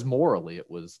 but because morally it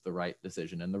was the right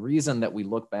decision. And the reason that we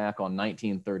look back on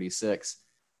 1936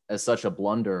 as such a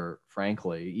blunder,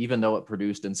 frankly, even though it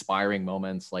produced inspiring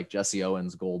moments like Jesse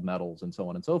Owens' gold medals and so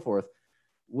on and so forth,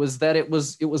 was that it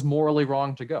was morally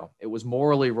wrong to go. It was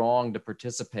morally wrong to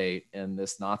participate in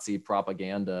this Nazi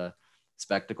propaganda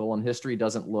spectacle, and history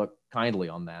doesn't look kindly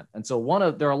on that. And so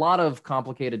there are a lot of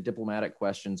complicated diplomatic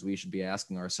questions we should be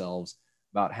asking ourselves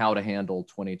about how to handle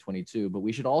 2022, but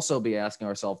we should also be asking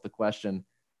ourselves the question,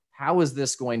 how is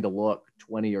this going to look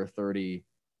 20 or 30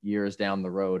 years down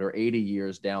the road or 80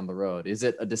 years down the road? Is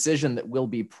it a decision that we'll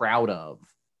be proud of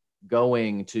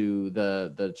going to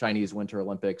the Chinese Winter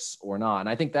Olympics or not? And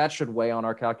I think that should weigh on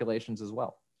our calculations as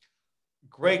well.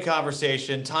 Great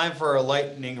conversation. Time for a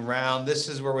lightning round. This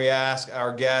is where we ask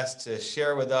our guests to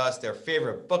share with us their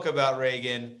favorite book about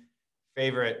Reagan,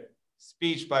 favorite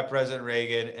speech by President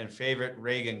Reagan, and favorite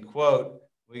Reagan quote.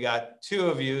 We got 2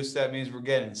 of you, so that means we're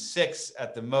getting 6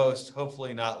 at the most,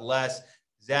 hopefully not less.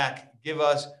 Zach, give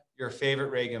us your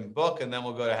favorite Reagan book, and then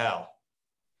we'll go to Hal.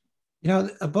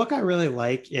 A book I really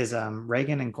like is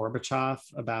Reagan and Gorbachev,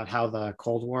 about how the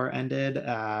Cold War ended,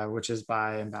 which is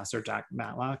by Ambassador Jack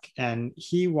Matlock. And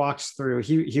he walks through,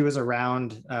 he was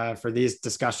around for these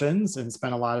discussions and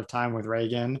spent a lot of time with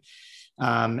Reagan.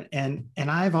 And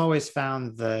I've always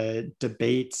found the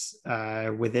debates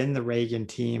within the Reagan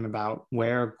team about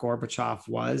where Gorbachev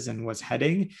was and was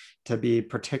heading to be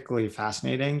particularly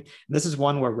fascinating. This is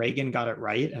one where Reagan got it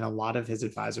right and a lot of his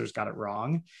advisors got it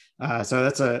wrong. So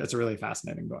it's a really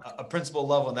fascinating book. A principal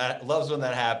loves when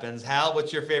that happens. Hal,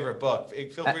 what's your favorite book?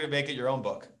 Feel free to make it your own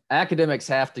book. Academics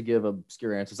have to give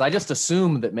obscure answers. I just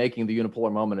assume that Making the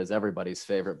Unipolar Moment is everybody's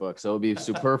favorite book, so it would be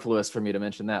superfluous for me to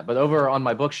mention that. But over on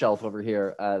my bookshelf over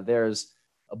here, there's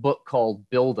a book called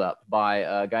Build Up by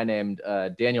a guy named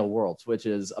Daniel Wuerltz, which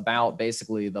is about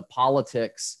basically the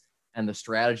politics and the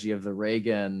strategy of the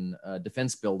Reagan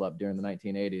defense buildup during the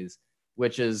 1980s,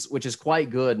 which is quite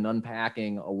good in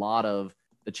unpacking a lot of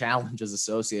the challenges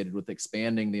associated with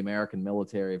expanding the American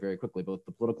military very quickly, both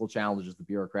the political challenges, the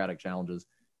bureaucratic challenges,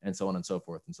 and so on and so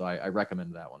forth. And so I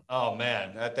recommend that one. Oh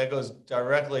man, that goes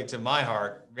directly to my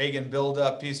heart. Reagan Build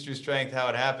Up, Peace Through Strength, How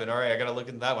It Happened. All right, I got to look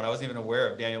into that one. I wasn't even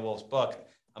aware of Daniel Wolf's book.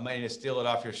 I might need to steal it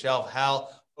off your shelf.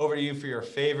 Hal, over to you for your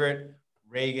favorite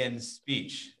Reagan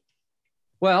speech.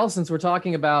 Well, since we're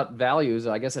talking about values,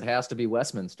 I guess it has to be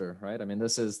Westminster, right? I mean,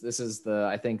 this is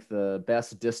I think the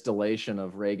best distillation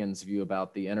of Reagan's view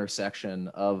about the intersection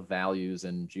of values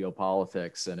and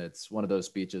geopolitics. And it's one of those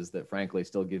speeches that frankly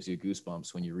still gives you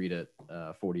goosebumps when you read it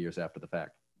 40 years after the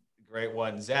fact. Great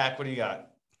one. Zach, what do you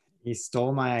got? He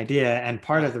stole my idea. And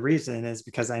part of the reason is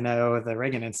because I know the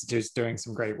Reagan Institute's doing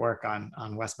some great work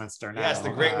on Westminster now. Yes, the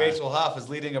great Rachel Huff is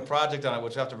leading a project on it,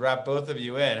 which we'll have to wrap both of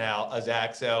you in,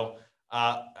 Zach. So,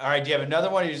 all right, do you have another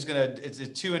one? Or you're just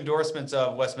it's 2 endorsements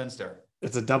of Westminster.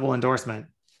 It's a double endorsement.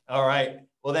 All right.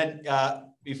 Well, then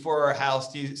before Hal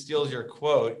steals your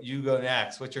quote, you go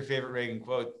next. What's your favorite Reagan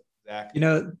quote, Zach?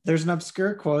 There's an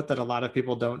obscure quote that a lot of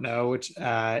people don't know, which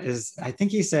is, I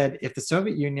think he said, if the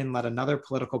Soviet Union let another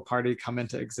political party come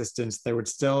into existence, it would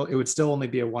still only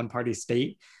be a one-party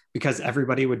state because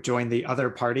everybody would join the other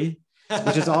party,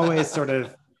 which is always sort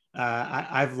of,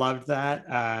 I've loved that,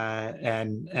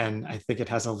 and I think it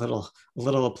has a little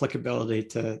applicability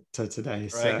to today. Right,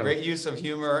 so. Great use of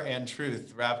humor and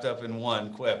truth wrapped up in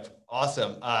one quip.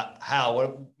 Awesome.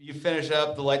 Hal, you finish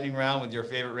up the lightning round with your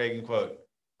favorite Reagan quote?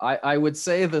 I would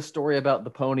say the story about the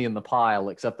pony in the pile,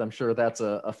 except I'm sure that's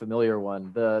a familiar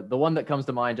one. The one that comes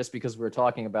to mind, just because we were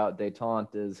talking about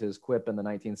détente, is his quip in the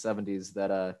 1970s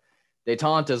that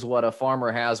Détente is what a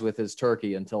farmer has with his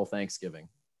turkey until Thanksgiving.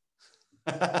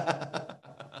 Nice.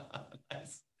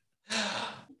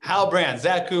 Hal Brands,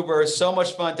 Zach Cooper, so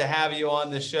much fun to have you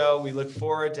on the show. We look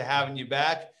forward to having you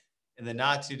back in the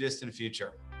not too distant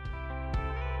future.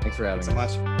 Thanks for having me.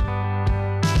 Thanks so much.